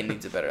 Sandhagen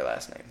needs a better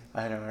last name.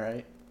 I know,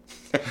 right?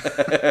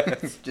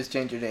 Just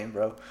change your name,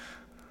 bro.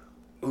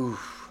 Ooh.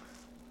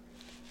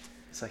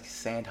 It's like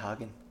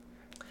Sandhagen.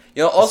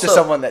 You know, also it's just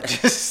someone that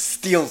just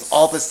steals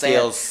all the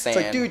sand. Sand.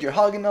 It's like, dude, you're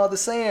hogging all the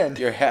sand.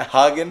 You're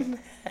hogging?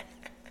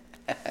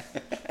 You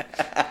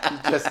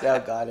just now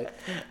got it.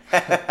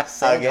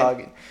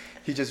 Sandhagen.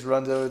 He just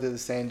runs over to the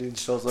sand dune,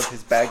 fills up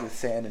his bag with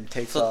sand, and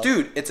takes off. So,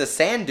 dude, it's a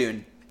sand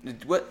dune.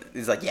 What?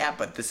 He's like, yeah,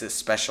 but this is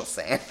special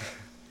sand.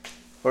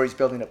 Or he's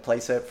building a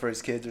playset for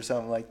his kids or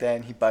something like that,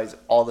 and he buys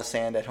all the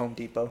sand at Home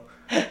Depot.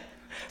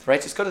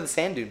 Right? Just go to the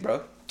sand dune,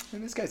 bro.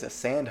 And this guy's a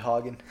sand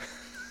hogging.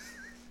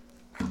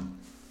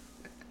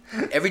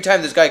 Every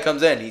time this guy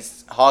comes in,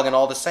 he's hogging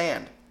all the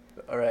sand.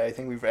 All right, I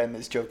think we've ran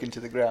this joke into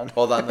the ground.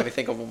 Hold on, let me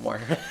think of one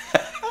more.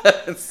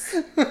 That's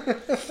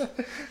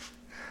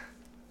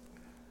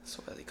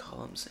why they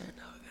call him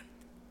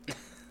Sandhagen.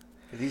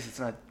 At least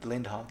it's not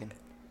Lindhagen.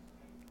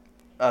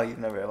 Oh, you've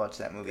never watched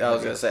that movie. I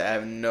was going to say, I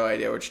have no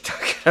idea what you're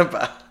talking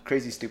about.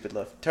 Crazy Stupid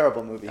Love.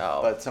 Terrible movie,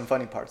 but some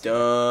funny parts.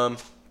 Dumb.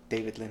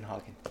 David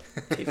Lindhagen.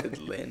 David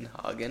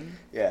Lindhagen?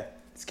 Yeah,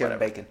 it's Kevin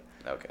Bacon.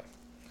 Okay.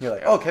 You're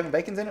like, oh, Kevin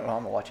Bacon's in it? Well,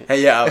 I'm going to watch it.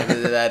 Hey, yeah,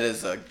 that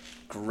is a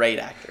great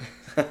actor.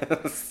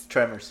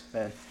 Tremors,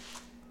 man.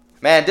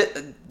 Man,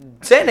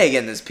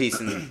 Sandhagen this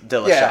piece in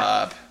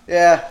Dillashaw.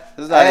 Yeah.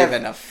 This is not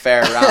even a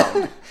fair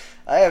round.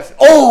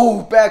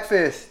 Back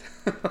fist.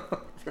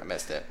 I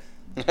missed it.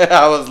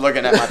 I was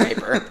looking at my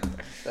paper.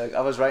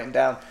 I was writing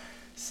down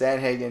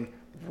Sandhagen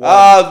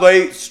won.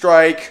 Late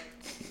strike.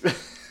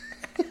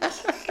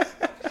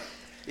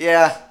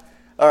 Yeah.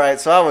 All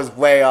right, so I was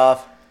way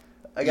off.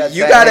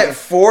 You got it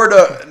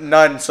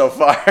 4-0 so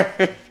far.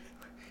 Did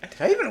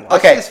I even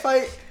watch this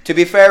fight? To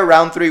be fair,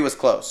 round 3 was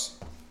close.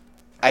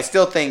 I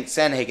still think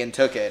Sandhagen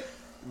took it,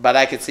 but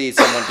I could see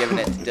someone giving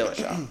it to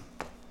Dillashaw.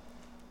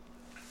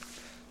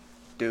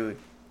 Dude.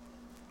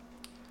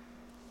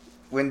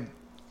 When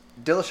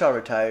Dillashaw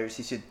retires,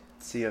 he should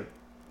see a,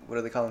 what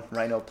do they call him?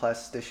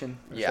 Rhinoplastician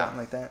or something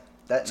like that.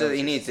 So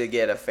he needs to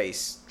get a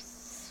face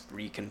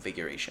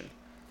reconfiguration.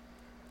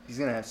 He's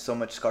going to have so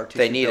much scar tissue.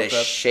 They need to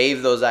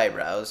shave those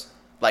eyebrows.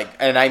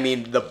 And I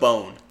mean the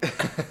bone.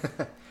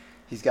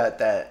 He's got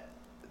that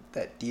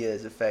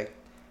Diaz effect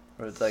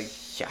where it's like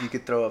you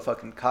could throw a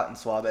fucking cotton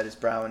swab at his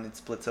brow and it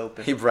splits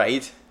open.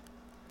 Right.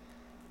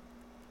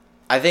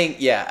 I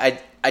think,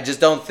 I just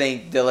don't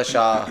think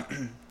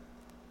Dillashaw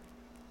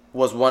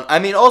was one. I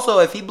mean, also,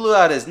 if he blew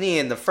out his knee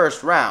in the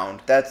first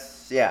round.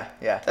 That's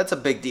a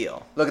big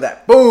deal. Look at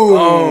that.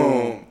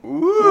 Boom.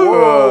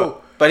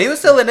 Whoa. But he was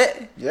still in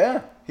it.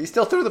 Yeah. He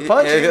still threw the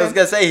punch. I was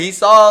going to say, he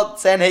saw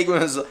Sandhagen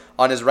was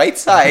on his right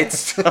side.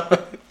 It's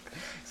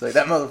like,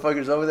 that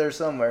motherfucker's over there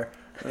somewhere.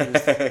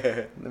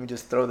 Let me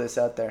just throw this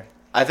out there.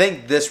 I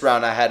think this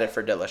round I had it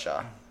for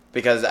Dillashaw.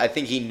 Because I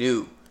think he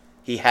knew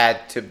he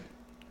had to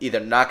either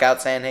knock out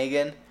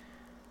Sandhagen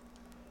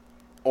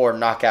or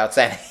knock out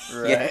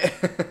Sandhagen. Right.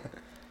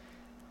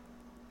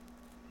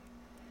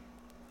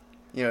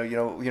 You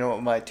know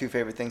what my two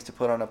favorite things to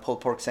put on a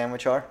pulled pork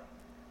sandwich are?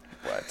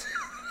 What?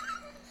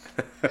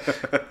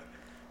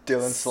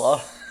 Dylan Slaw.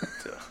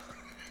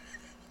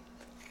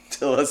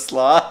 Dylan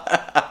Slaw.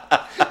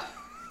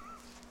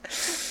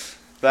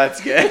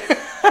 That's good.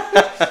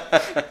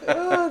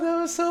 Oh, that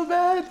was so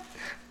bad.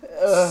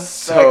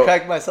 I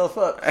cracked myself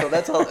up. So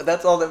that's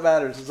all that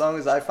matters. As long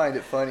as I find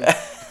it funny.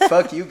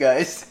 Fuck you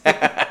guys.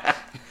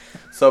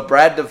 So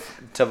Brad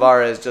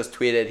Tavares just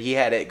tweeted he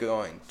had it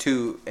going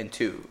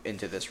 2-2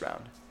 into this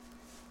round.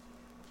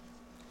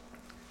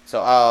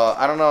 So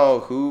I don't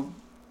know who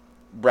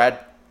Brad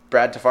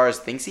Tavares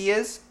thinks he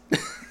is,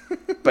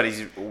 but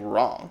he's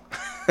wrong.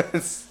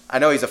 I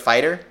know he's a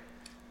fighter.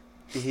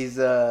 He's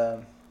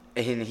and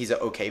he's an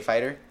okay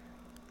fighter.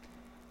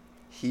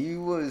 He's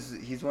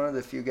one of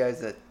the few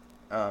guys that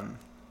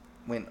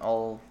went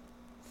all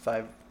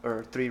 5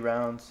 or 3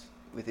 rounds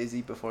with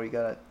Izzy before he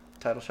got a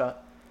title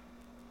shot.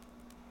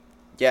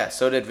 Yeah,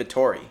 so did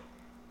Vettori.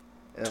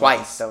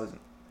 Twice. That was.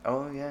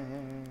 Oh yeah.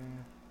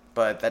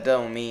 But that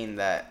don't mean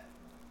that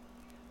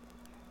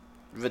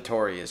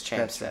Vettori is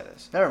champ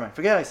status. Never mind.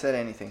 Forget I said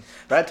anything.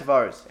 Brad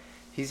Tavares.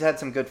 He's had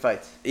some good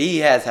fights. He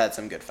has had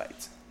some good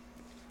fights.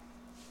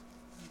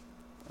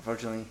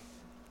 Unfortunately,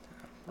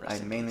 I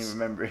mainly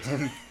remember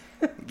him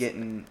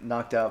getting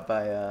knocked out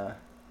by. Oh,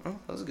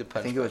 that was a good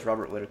punch. I think it was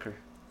Robert Whittaker.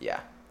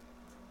 Yeah.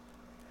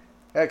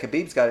 Yeah,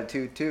 Khabib's got it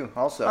too.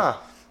 Also. Huh.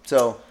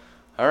 So.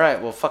 All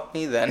right. Well, fuck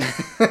me then.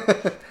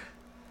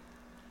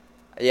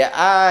 Yeah,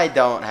 I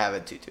don't have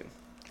it 2-2.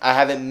 I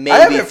have it maybe. I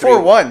have it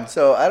 4-1.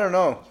 So I don't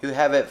know. You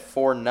have it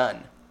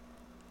 4-0.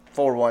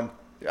 4-1.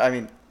 I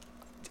mean.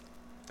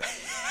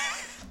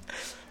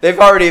 They've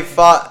already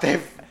fought.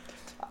 TJ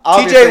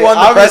Obviously, won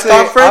the press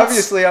conference.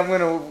 Obviously, I'm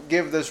going to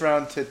give this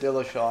round to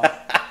Dillashaw.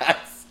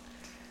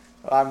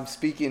 I'm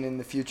speaking in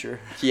the future.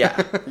 Yeah.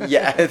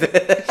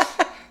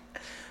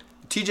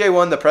 TJ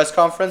won the press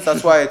conference.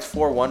 That's why it's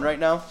 4-1 right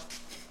now.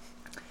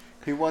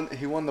 He won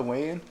the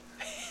weigh-in.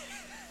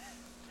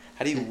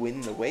 How do you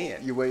win the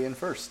weigh-in? You weigh in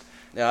first.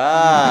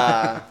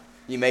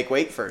 You make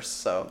weight first,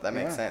 so that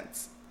makes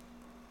sense.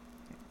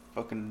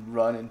 Fucking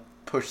run and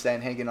push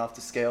Sandhagen off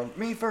the scale.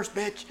 Me first,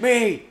 bitch.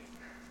 Me.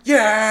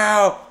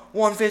 Yeah.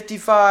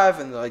 155.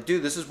 And they're like,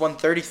 dude, this is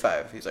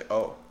 135. He's like,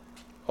 oh,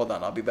 hold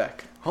on, I'll be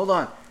back. Hold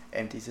on.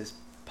 Empties his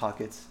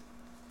pockets.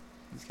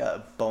 He's got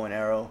a bow and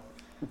arrow.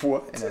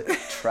 What? And a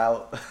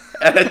trout.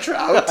 And a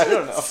trout? I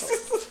don't know.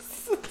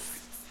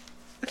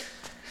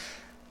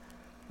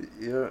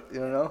 You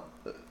don't know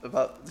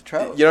about the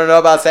trout? You don't know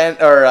about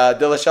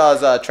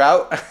Dillashaw's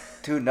trout?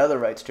 Dude, another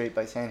right straight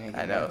by Sandhagen.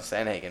 I know.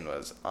 Sandhagen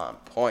was on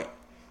point.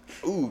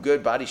 Ooh,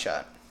 good body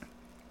shot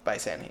by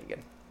Sandhagen.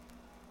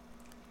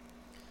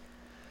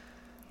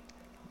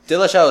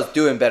 Dillashaw was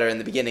doing better in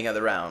the beginning of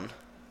the round,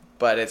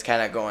 but it's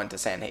kind of going to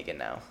Sandhagen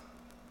now.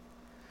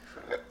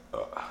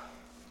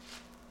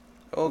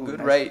 Oh, good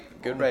nice.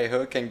 Good right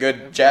hook and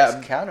good jab.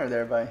 Nice counter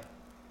there by.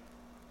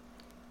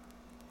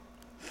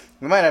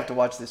 We might have to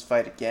watch this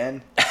fight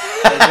again,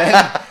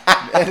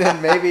 and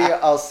then maybe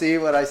I'll see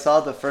what I saw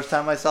the first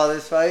time I saw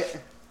this fight.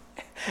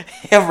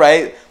 Yeah,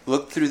 right.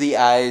 Look through the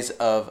eyes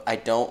of I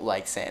don't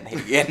like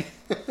Sandhagen.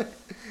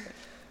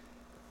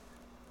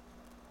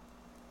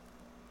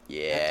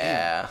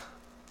 Yeah.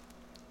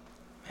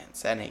 Man,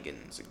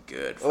 Sandhagen's a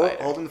good fighter.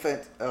 Oh, holding the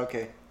fence.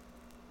 Okay.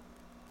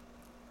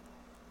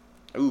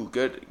 Ooh,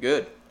 good.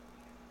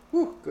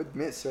 Ooh, good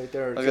miss right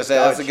there. I was going to say,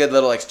 that's a good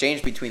little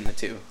exchange between the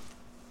two.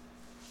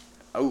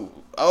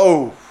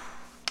 Oh.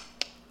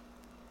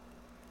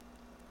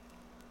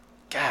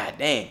 God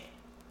dang.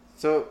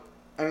 So,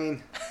 I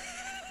mean,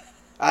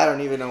 I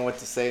don't even know what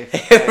to say.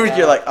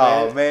 You're like,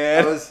 oh,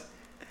 man.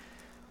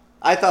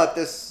 I thought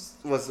this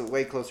was a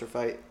way closer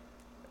fight.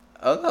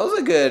 Oh, that was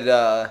a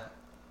good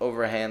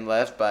overhand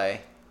left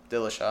by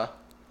Dillashaw.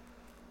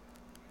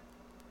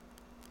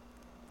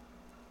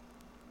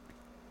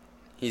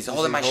 He's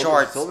holding my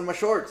shorts. Holding my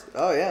shorts.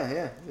 Oh,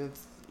 yeah.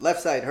 It's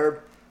left side,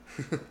 Herb.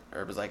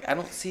 Herb was like, I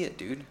don't see it,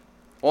 dude.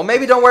 Well,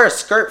 maybe don't wear a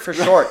skirt for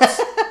shorts.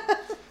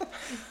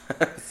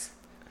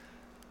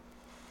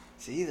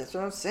 See, that's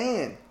what I'm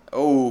saying.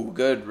 Oh,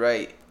 good,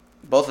 right.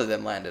 Both of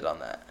them landed on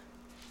that.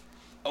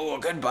 Oh, a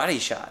good body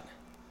shot.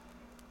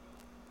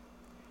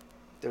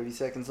 30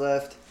 seconds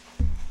left.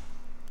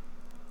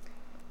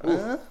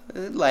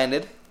 It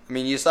landed. I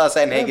mean, you saw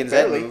Sandhagen's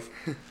head move.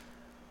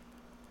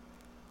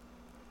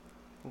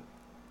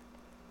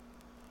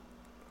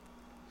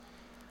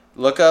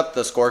 Look up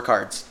the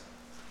scorecards.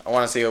 I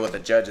want to see what the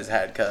judges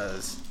had,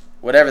 because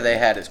whatever they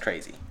had is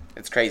crazy.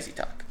 It's crazy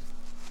talk.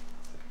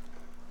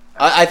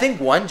 I think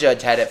one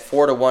judge had it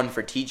 4-1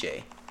 for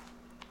TJ,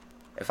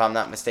 if I'm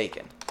not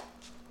mistaken.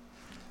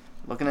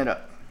 Looking it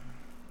up.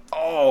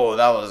 Oh,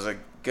 that was a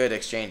good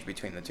exchange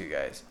between the two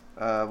guys.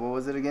 What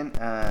was it again?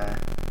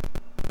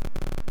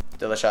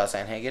 Dillashaw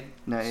Sandhagen?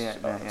 No, yeah.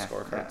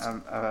 Scorecards.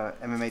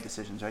 MMA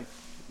decisions, right?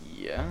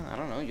 Yeah, I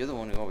don't know. You're the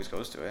one who always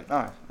goes to it.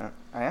 Oh,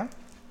 I am?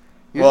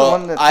 You're Well, the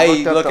one that's I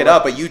looked look it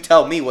up, but you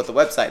tell me what the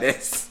website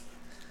is.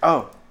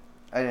 Oh,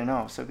 I didn't know.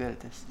 I was so good at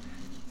this.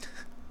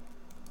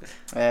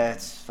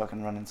 It's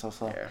fucking running so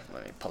slow. Here,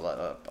 let me pull it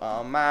up.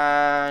 Oh,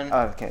 man.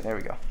 Oh, okay, there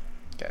we go.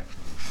 Okay.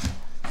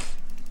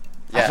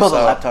 I pulled the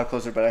laptop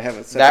closer, but I have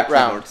a separate that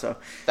keyboard, round. So.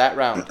 That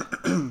round.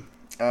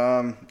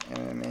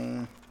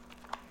 MMA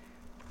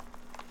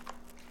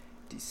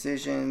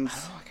decisions.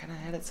 Oh, I kind of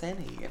had it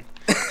Sandhagen.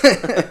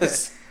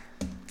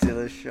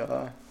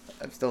 Dillashaw.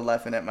 I'm still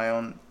laughing at my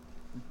own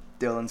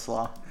Dylan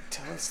Slaw.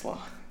 Dylan Slaw.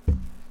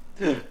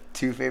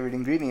 2 favorite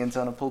ingredients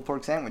on a pulled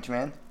pork sandwich,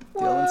 man.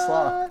 Dylan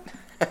Slaw.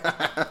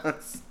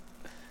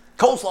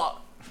 Coleslaw.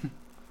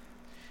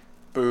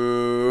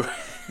 Boo.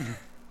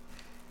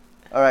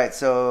 All right,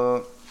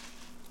 so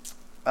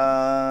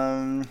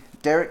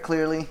Derek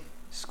Clearly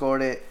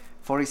scored it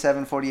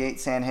 47-48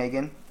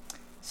 Sandhagen.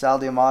 Sal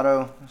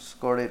D'Amato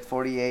scored it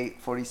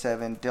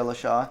 48-47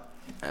 Dillashaw.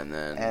 And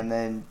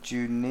then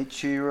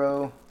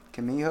Junichiro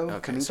Kamijo.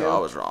 Okay, so I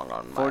was wrong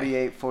on my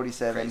 48-47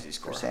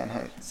 for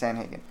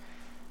Sandhagen.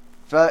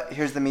 But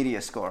here's the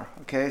media score.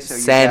 Okay, so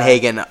you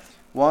Sandhagen. got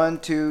 1,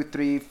 2,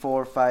 3,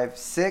 4, 5,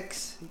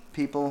 6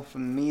 people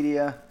from the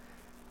media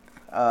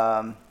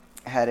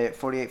had it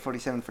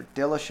 48-47 for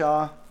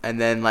Dillashaw. And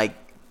then like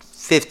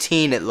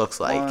 15, it looks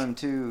like. 1,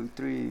 2,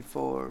 3,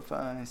 4,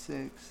 5,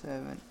 6,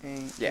 7,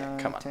 8, Yeah, 9,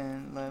 come on.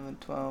 10, 11,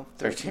 12,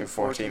 13,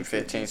 14,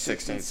 15,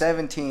 16,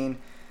 17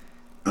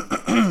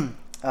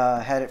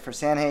 had it for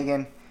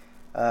Sandhagen.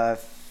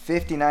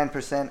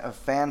 59% of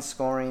fan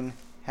scoring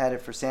had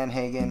it for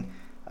Sandhagen.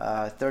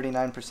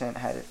 39%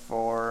 had it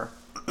for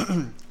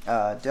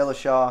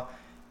Dillashaw.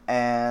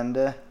 And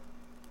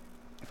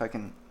if I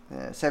can,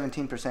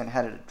 17%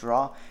 had it a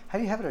draw. How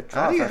do you have it a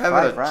draw? How do you have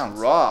 5 rounds?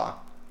 Draw?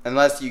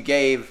 Unless you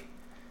gave...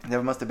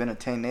 There must have been a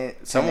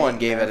 10-8. Someone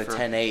gave it a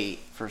 10-8.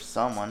 For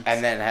someone.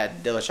 And then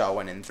had Dillashaw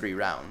win in 3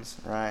 rounds.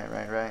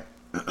 Right.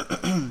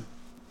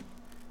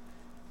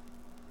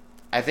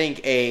 I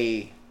think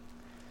a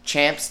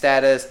champ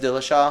status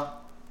Dillashaw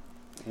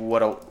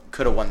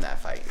could have won that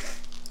fight.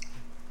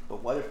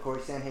 But what if Corey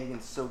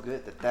Sandhagen's so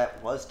good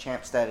that was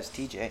champ status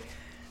TJ?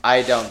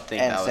 I don't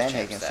think and that was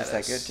champ Sandhagen's status. just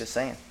that good. Just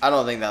saying. I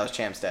don't think that was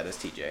champ status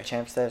TJ.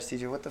 Champ status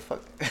TJ? What the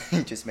fuck?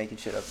 Just making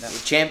shit up now.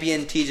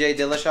 Champion TJ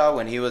Dillashaw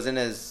when he was in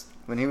his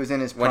prime.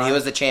 When he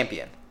was the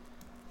champion.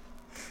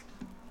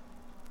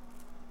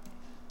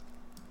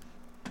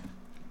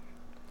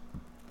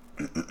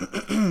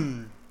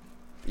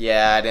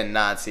 Yeah, I did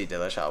not see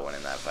Dillashaw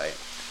winning that fight.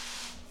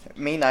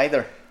 Me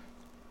neither.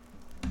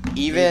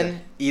 Either.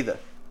 Either.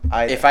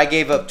 If I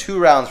gave up 2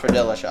 rounds for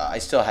Dillashaw, I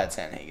still had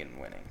Sandhagen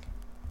winning.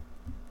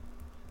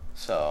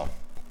 So,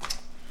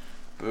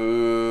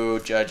 boo,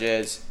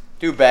 judges.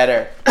 Do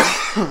better.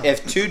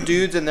 If 2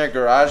 dudes in their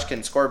garage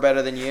can score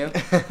better than you,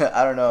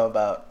 I don't know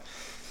about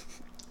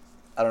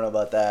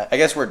that. I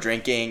guess we're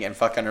drinking and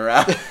fucking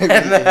around.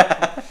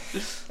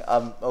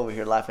 I'm over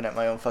here laughing at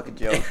my own fucking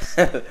jokes.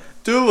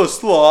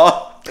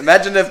 Dillashaw.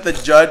 Imagine if the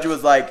judge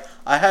was like,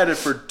 I had it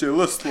for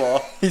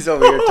Dillashaw. He's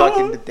over here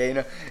talking to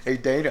Dana. Hey,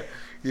 Dana,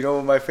 you know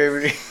what my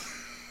favorite...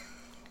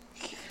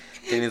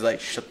 Dana's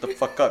like, shut the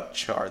fuck up,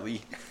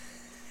 Charlie.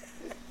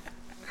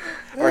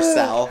 Or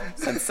Sal,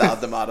 since Sal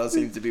D'Amato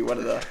seems to be one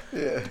of the...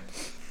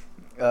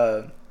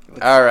 Yeah.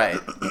 All right.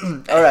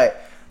 All right.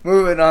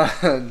 Moving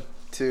on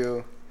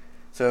to...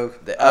 So,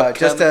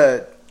 just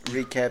to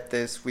recap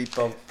this, we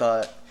both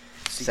thought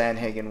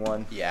Sandhagen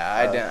won. Yeah,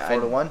 I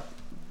didn't.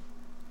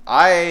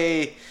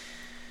 4-1?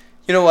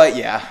 You know what?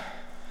 Yeah.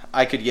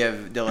 I could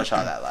give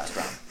Dillashaw that last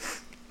round.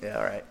 Yeah,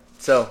 all right.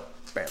 So,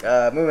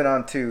 moving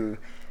on to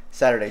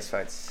Saturday's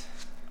fights.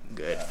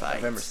 Good fights.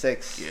 November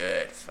 6th.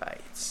 Good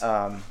fights.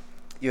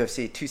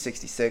 UFC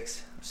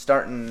 266.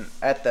 Starting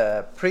at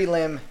the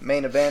prelim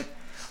main event.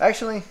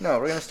 Actually, no,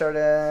 we're going to start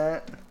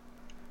at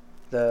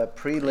the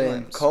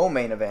prelim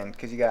co-main event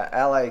because you got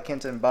Ally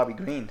Quinta and Bobby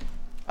Green.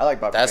 I like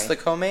Bobby Green. That's the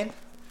co-main?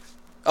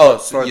 Oh,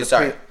 sorry.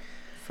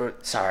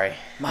 Sorry.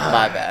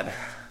 My bad.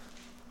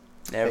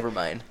 Never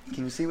mind.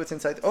 Can you see what's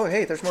inside? Oh,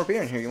 hey, there's more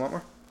beer in here. You want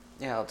more?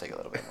 Yeah, I'll take a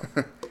little bit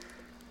more.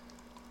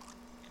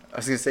 I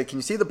was gonna say, can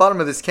you see the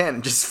bottom of this can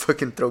and just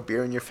fucking throw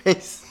beer in your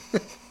face?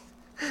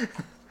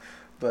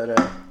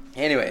 But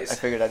anyways, I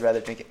figured I'd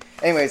rather drink it.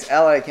 Anyways,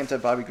 Ally came to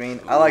Bobby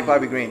Green. I like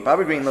Bobby Green.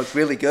 Bobby Green looked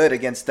really good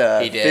against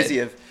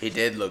Fiziev. He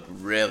did look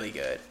really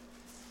good.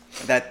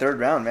 That third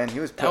round, man, he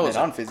was putting it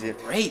on Fiziev.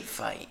 Great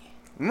fight.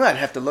 We might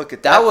have to look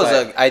at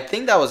that. I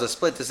think that was a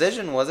split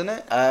decision, wasn't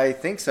it? I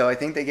think so. I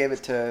think they gave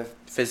it to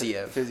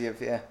Fiziev.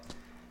 Fiziev, yeah.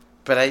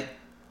 But I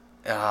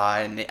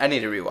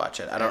need to rewatch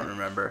it. I don't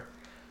remember.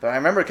 But I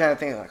remember kind of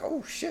thinking like,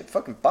 oh shit,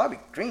 fucking Bobby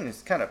Green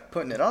is kind of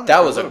putting it on.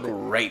 That was a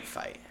great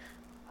fight.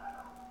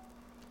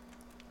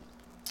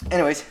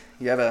 Anyways,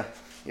 you have a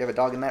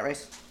dog in that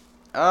race?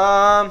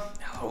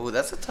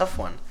 That's a tough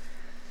one.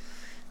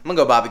 I'm gonna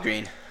go Bobby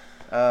Green.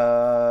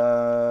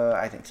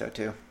 I think so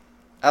too.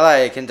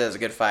 Ally Quinta is a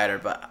good fighter,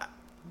 but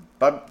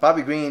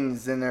Bobby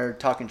Green's in there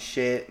talking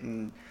shit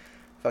and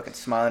fucking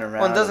smiling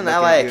around. Well, doesn't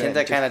Ally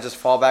Quinta kind of just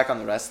fall back on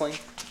the wrestling?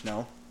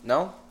 No.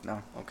 No?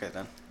 No. Okay,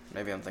 then.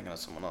 Maybe I'm thinking of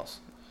someone else.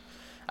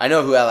 I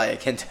know who Ally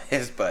Quinta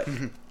is, but...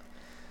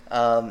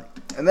 And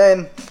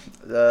then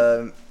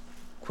the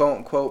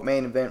quote-unquote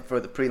main event for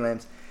the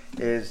prelims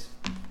is...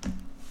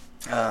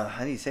 how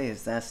do you say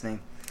his last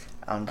name?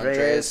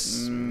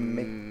 Andreas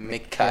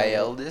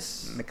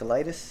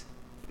Michailidis?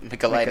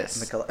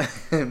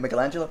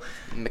 Michelangelo.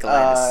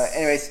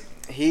 Anyways,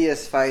 he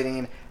is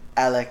fighting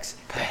Alex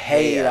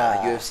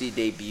Pereira. UFC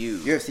debut.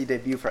 UFC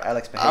debut for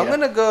Alex Pereira. I'm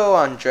gonna go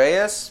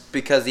Andreas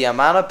because the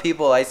amount of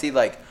people I see,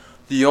 like,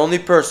 the only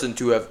person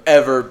to have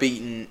ever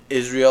beaten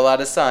Israel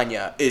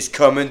Adesanya is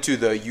coming to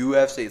the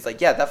UFC. It's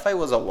like, yeah, that fight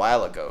was a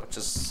while ago,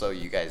 just so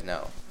you guys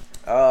know.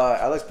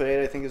 Alex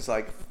Pereira, I think, is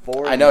like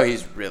 4. I know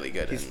he's really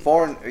good. He's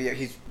 4. Yeah,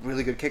 he's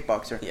really good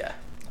kickboxer. Yeah.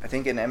 I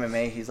think in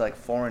MMA he's like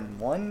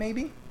 4-1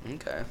 maybe.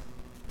 Okay.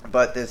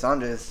 But this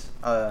Andres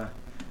guy,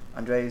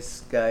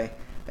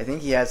 I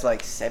think he has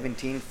like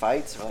 17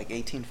 fights or like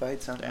 18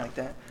 fights, something like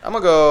that. I'm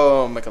gonna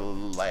go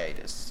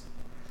Michailidis.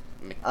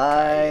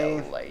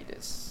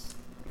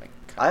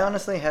 I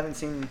honestly haven't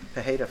seen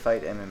Pereira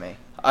fight MMA.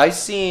 I've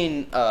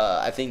seen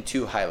I think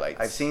 2 highlights.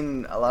 I've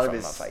seen a lot of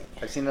his fight.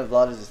 I've seen a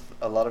lot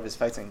of his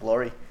fights in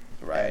Glory.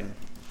 Right. And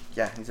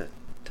yeah, he's a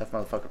tough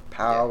motherfucker.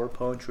 Power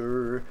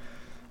puncher.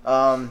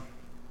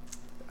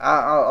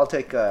 I'll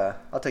take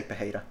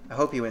Pereira. I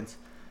hope he wins,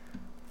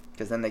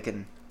 because then they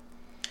can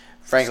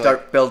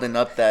start building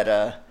up that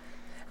that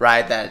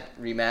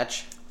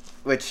rematch.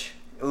 Which,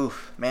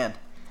 oof, man.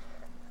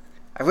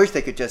 I wish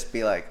they could just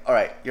be like, all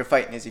right, you're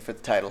fighting Izzy for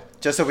the title,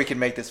 just so we can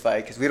make this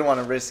fight, because we don't want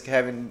to risk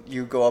having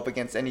you go up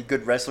against any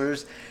good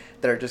wrestlers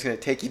that are just going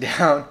to take you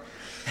down.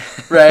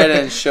 Right,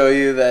 and show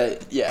you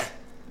that, yeah.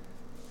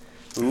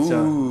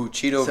 Ooh,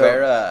 Chito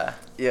Vera.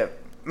 Yeah,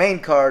 main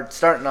card,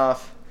 starting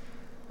off,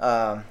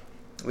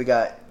 we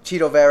got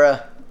Chito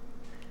Vera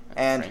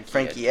and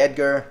Frankie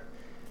Edgar.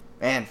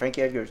 Man,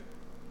 Frankie Edgar's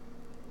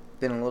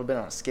been a little bit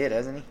on a skid,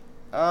 hasn't he?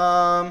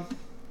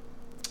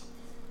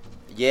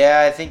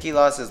 Yeah, I think he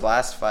lost his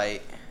last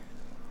fight,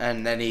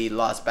 and then he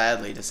lost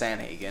badly to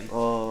Sanhagen.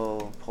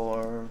 Oh,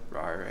 poor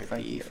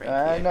Frankie.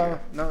 No,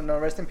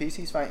 rest in peace.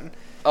 He's fighting.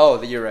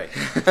 Oh, you're right.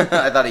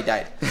 I thought he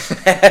died.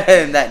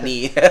 And that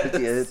knee.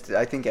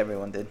 I think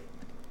everyone did.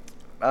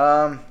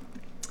 I'm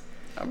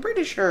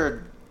pretty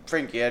sure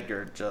Frankie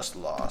Edgar just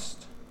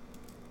lost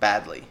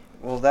badly.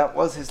 Well, that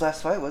was his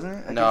last fight,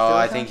 wasn't it?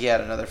 I think he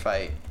had another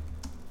fight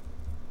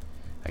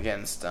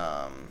against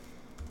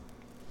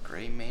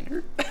Gray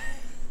Maynard.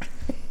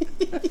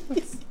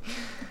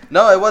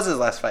 No, it was his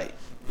last fight.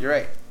 You're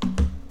right.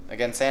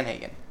 Against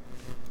Sanhagen.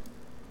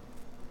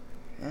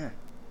 Yeah.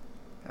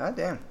 God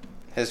damn.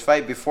 His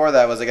fight before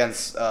that was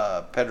against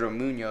Pedro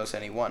Munoz,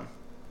 and he won.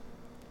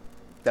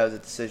 That was a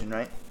decision,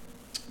 right?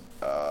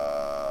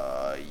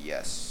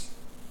 Yes.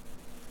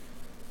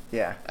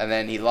 Yeah. And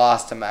then he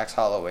lost to Max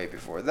Holloway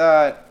before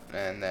that,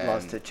 and then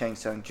lost to Chang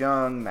Sung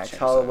Jung, Max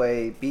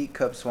Holloway, beat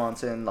Cub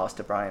Swanson, lost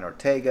to Brian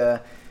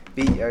Ortega,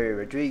 beat Ariel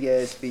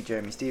Rodriguez, beat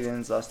Jeremy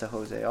Stevens, lost to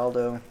Jose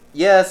Aldo.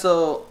 Yeah,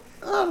 so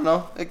I don't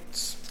know.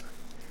 It's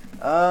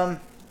I'm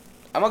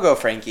gonna go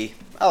Frankie.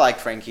 I like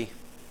Frankie.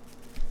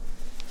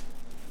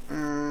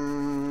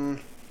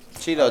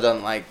 Cheeto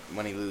doesn't like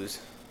when he lose.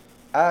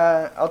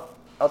 I'll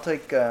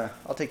take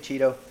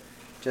Cheeto,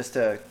 just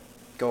to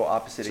go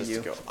opposite of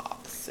you. Just to go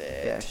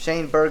opposite. Yeah,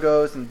 Shane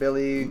Burgos and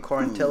Billy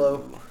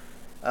Quarantillo.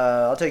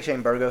 I'll take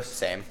Shane Burgos.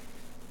 Same.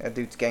 That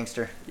dude's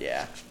gangster.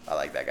 Yeah, I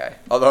like that guy.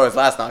 Although his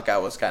last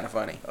knockout was kind of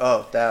funny.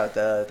 Oh, that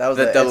was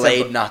the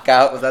delayed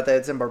knockout. Was that the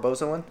Edson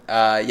Barbosa one?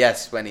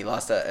 Yes, when he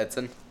lost to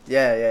Edson.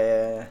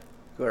 Yeah.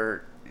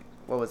 Or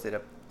what was it?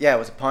 Yeah, it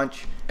was a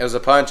punch. It was a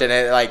punch, and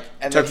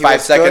it took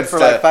 5 seconds for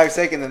like 5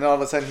 seconds, and all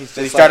of a sudden he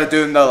started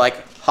doing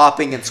the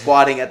hopping and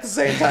squatting at the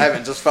same time,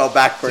 and just fell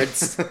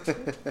backwards.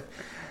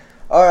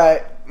 All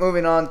right,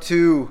 moving on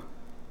to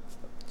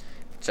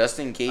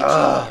Justin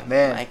Gaethje and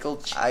man. Michael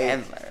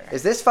Chandler.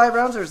 Is this 5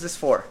 rounds or is this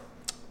 4?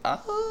 I'm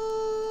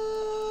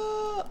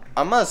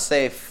gonna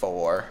say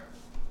 4.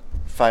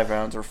 5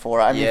 rounds or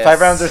 4? I mean,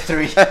 5 rounds or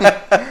 3. I'm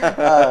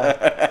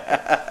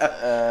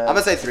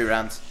gonna say 3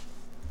 rounds.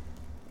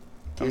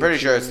 I'm pretty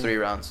sure it's 3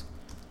 rounds.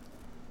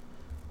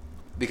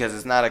 Because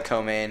it's not a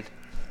co-main.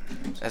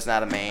 It's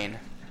not a main.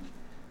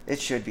 It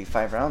should be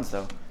 5 rounds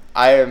though.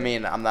 I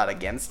mean, I'm not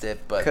against it,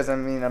 but Because I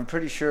mean, I'm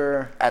pretty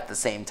sure at the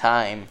same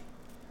time,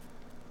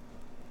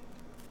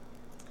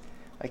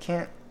 I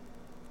can't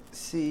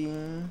see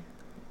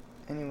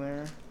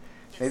anywhere.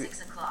 Maybe.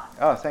 6 o'clock.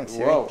 Oh, thanks,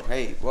 Siri. whoa,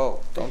 hey,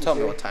 whoa! Don't you, tell me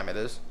Siri. what time it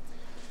is.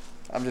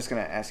 I'm just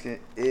gonna ask it.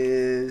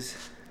 Is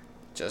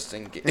Just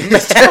in case.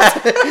 is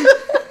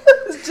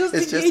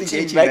Justin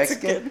Gaethje Gaethje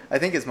Mexican? I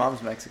think his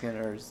mom's Mexican,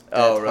 or his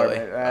Oh, dad's part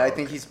really? I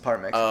think he's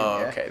part Mexican. Oh,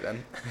 yeah. okay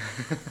then.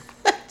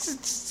 It's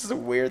just a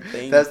weird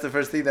thing. That's the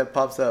first thing that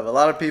pops up. A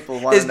lot of people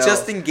want to Is know.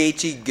 Justin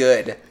Gaethje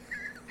good?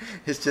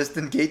 Is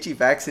Justin Gaethje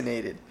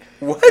vaccinated?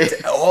 What?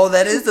 Oh,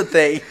 that is the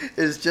thing.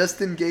 Is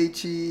Justin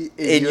Gaethje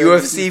In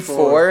UFC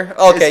 4?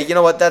 Okay, you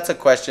know what? That's a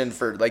question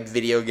for like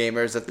video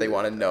gamers if they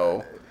want to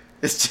know.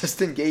 Is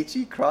Justin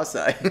Gaethje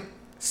cross-eyed?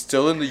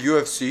 Still in the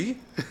UFC?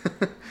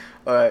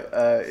 All right.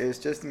 Is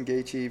Justin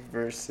Gaethje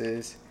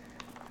versus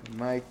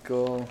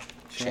Michael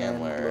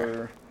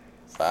Chandler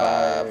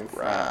 5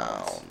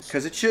 rounds.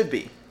 Because it should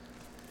be.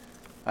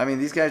 I mean,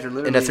 these guys are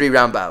literally In a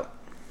 3-round bout.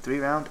 3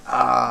 round.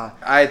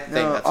 I think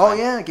No. that's Oh fine.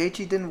 yeah,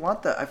 Gaethje didn't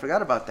want the. I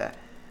forgot about that.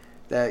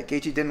 That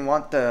Gaethje didn't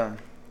want the.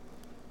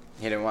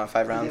 He didn't want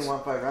 5 He rounds? didn't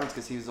want 5 rounds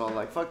because he was all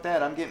like, "Fuck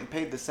that! I'm getting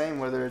paid the same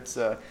whether it's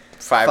a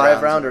 5 5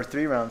 rounds. round or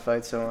 3 round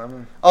fight." So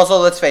I'm. Also,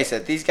 let's face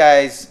it. These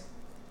guys,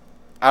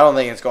 I don't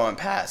think it's going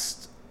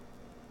past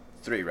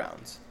 3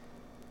 rounds.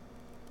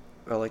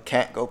 Well, it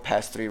can't go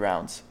past 3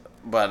 rounds.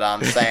 But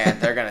I'm saying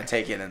they're going to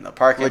take it in the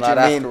parking What lot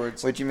you mean?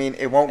 afterwards. What you mean?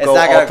 It won't It's go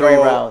not all gonna 3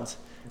 go- rounds.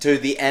 To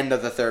the end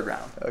of the 3rd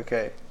round.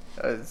 Okay.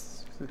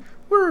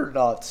 We're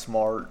not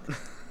smart.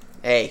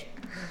 Hey.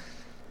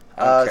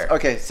 I don't care.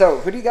 Okay, so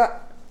who do you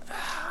got?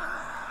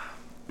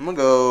 I'm going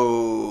to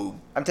go...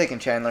 I'm taking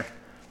Chandler.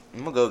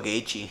 I'm going to go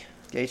Gaethje.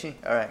 Gaethje?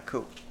 All right,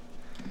 cool.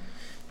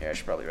 Here, I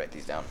should probably write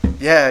these down.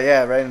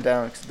 Yeah, write them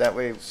down 'cause that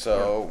way.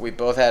 So, we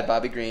both had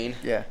Bobby Green.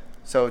 Yeah.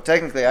 So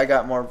technically, I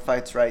got more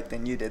fights right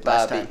than you did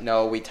last Bobby... time.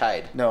 No, we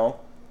tied. No.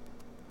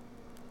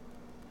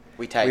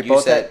 We tied. We You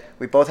both said...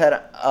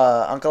 had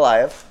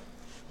Ankalaev.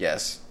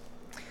 Yes.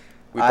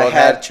 We I both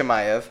had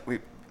Chimaev.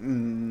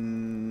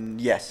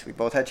 Yes, we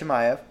both had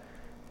Chimaev.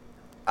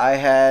 I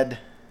had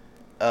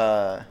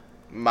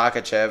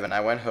Makachev, and I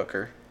went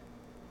Hooker.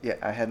 yeah,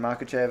 I had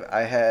Makachev.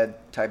 I had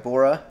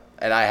Tybura.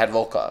 And I had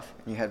Volkov.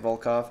 You had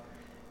Volkov,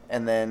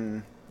 and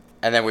then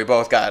And then we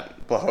both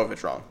got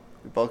Blachowicz wrong.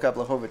 we both got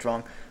Blachowicz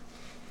wrong.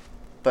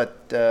 But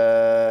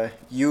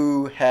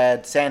you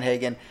had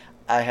Sandhagen.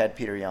 I had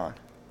Peter Yan.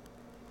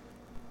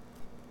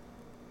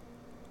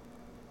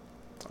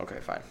 Okay,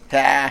 fine.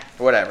 Ha!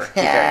 Whatever.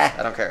 Who cares?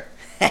 I don't care.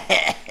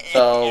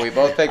 So we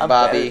both picked I'm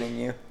Bobby. better than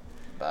you.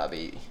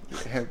 Bobby.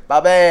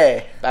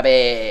 Bobby.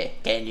 Bobby.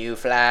 Can you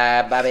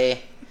fly,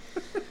 Bobby?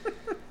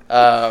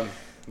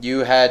 You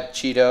had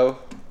Cheeto.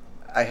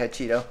 I had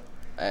Cheeto.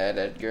 I had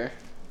Edgar.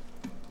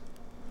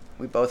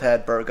 We both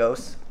had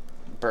Burgos.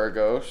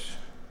 Burgos.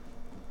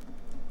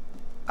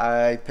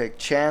 I picked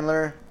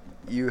Chandler.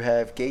 You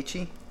have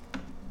Gaethje.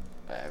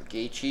 I have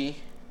Gaethje.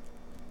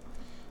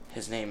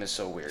 His name is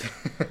so weird.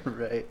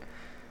 Right.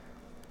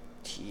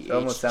 It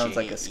almost sounds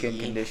like a skin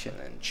THJE, condition.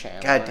 and then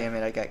Chandler. God damn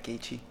it, I got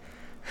Gaethje.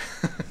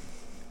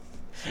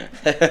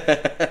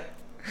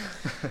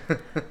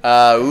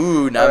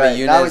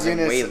 Namajunas and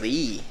Namajunas. Wei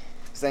Lee.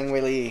 Zhang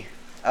Wei Li.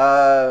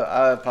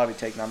 I'll probably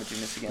take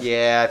Namajunas again.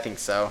 Yeah, I think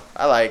so.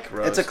 I like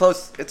Rose. It's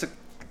a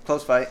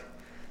close fight,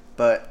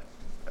 but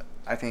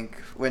I think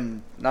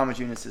when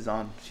Namajunas is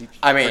on, she.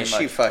 I mean, pretty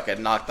she much-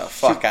 fucking knocked the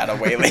fuck out of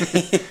Wei Lee.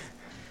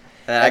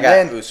 And then I And got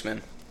then-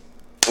 Usman.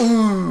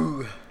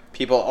 Ooh.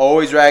 People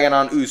always ragging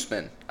on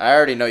Usman. I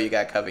already know you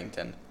got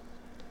Covington.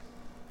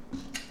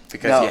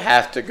 Because No. you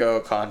have to go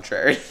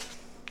contrary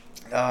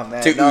Oh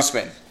man. to no,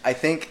 Usman. I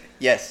think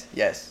yes.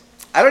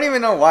 I don't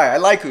even know why. I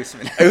like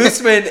Usman.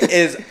 Usman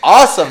is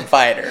awesome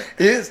fighter.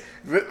 He is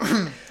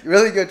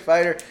really good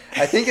fighter.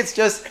 I think it's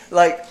just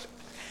like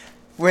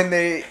when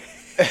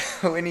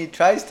he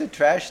tries to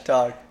trash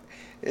talk.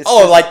 It's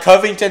Oh, just- like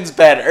Covington's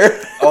better.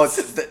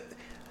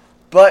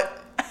 But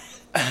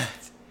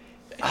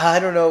I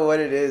don't know what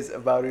it is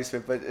about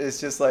Usman, but it's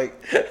just like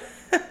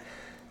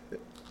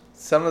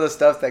some of the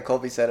stuff that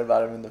Colby said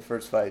about him in the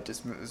first fight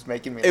just was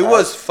making me. It laugh.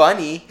 was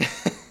funny.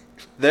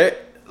 They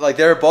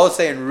were both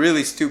saying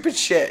really stupid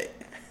shit.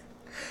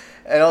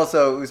 And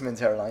also Usman's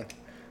hairline.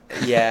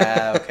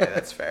 Yeah, okay,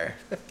 that's fair.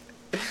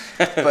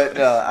 But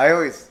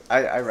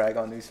I rag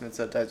on Usman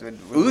sometimes when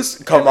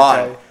Come every on.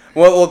 time.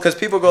 Well, because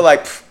people go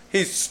like,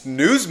 he's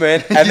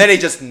Snoozman, and then he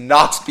just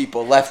knocks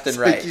people left and It's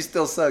like right. you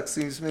still suck,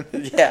 Usman.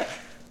 Yeah.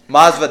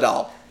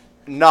 Masvidal,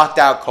 knocked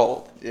out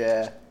cold.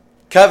 Yeah.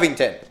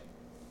 Covington,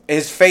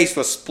 his face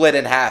was split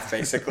in half,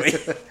 basically.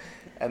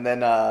 And then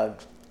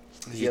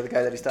the other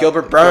guy that he stopped.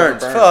 Gilbert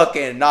Burns,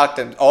 fucking knocked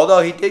him.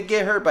 Although he did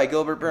get hurt by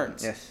Gilbert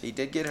Burns. Yes. He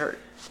did get hurt.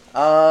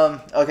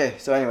 Okay,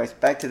 so anyways,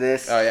 back to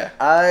this. Oh, yeah.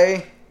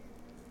 I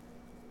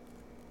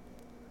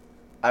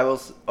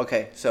will.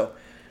 Okay, so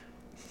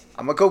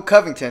I'm gonna go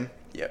Covington,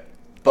 Yep.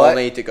 but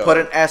Only to go. put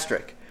an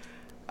asterisk.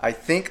 I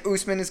think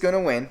Usman is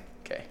gonna win.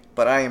 Okay.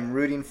 but I am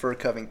rooting for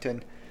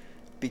Covington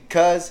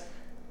because,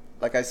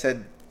 like I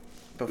said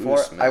before,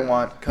 Usman I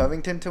want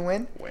Covington to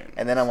win,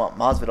 and then I want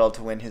Masvidal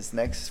to win his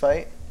next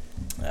fight.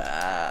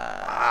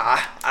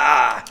 I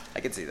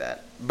can see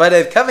that. But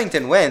if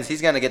Covington wins,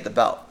 he's going to get the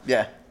belt.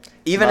 Yeah.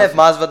 Even if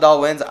Masvidal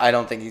wins, I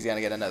don't think he's going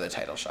to get another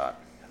title shot.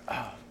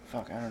 Oh,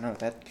 fuck. I don't know.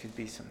 That could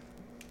be some...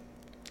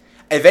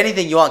 If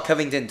anything, you want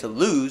Covington to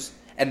lose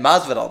and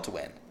Masvidal to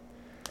win.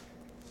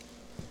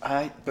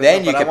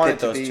 Then you can pit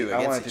those two against each other.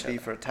 I want it to be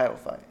for a title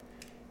fight.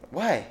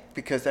 Why?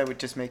 Because that would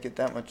just make it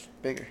that much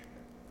bigger.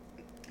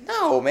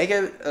 No, make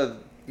it a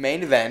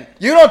main event.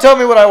 You don't tell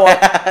me what I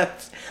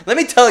want. Let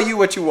me tell you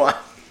what you want.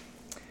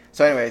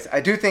 So anyways,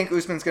 I do think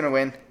Usman's going to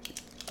win.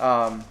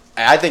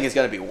 I think it's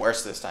going to be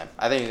worse this time.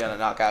 I think he's going to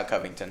knock out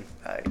Covington.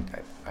 I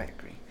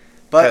agree.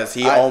 Because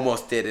he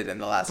almost did it in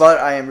the last But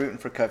fight. I am rooting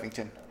for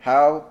Covington.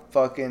 How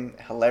fucking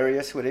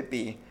hilarious would it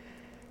be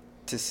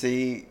to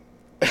see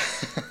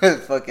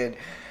fucking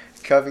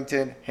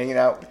Covington hanging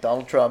out with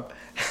Donald Trump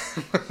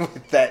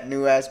with that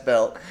new ass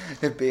belt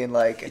and being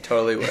like... He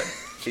totally would.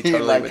 He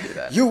totally would do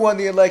that. You won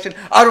the election.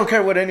 I don't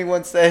care what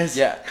anyone says.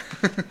 Yeah.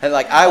 And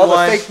like, All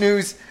the fake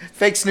news,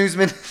 fake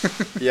snoozman.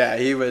 Yeah,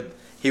 he would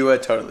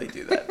totally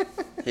do that.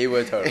 He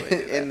would totally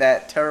do that. In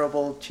that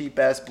terrible,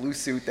 cheap-ass blue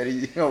suit that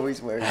he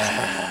always wears.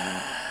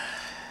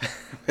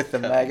 With the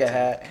MAGA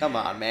hat. Come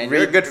on, man.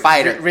 You're a good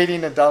fighter.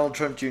 Reading a Donald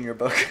Trump Jr.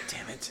 book.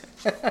 Damn it.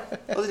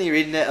 Wasn't he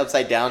reading it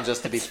upside down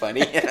just to be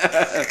funny?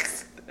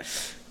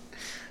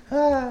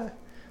 All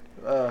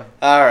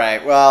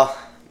right, well,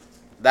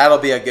 that'll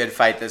be a good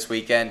fight this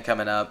weekend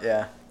coming up.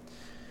 Yeah.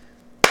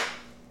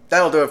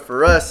 That'll do it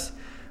for us.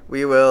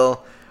 We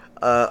will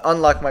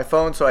unlock my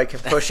phone so I can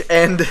push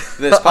end.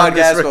 This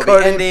podcast will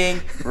be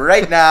ending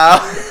right now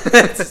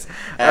as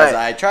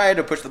I try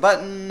to push the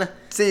button.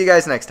 See you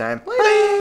guys next time. Bye.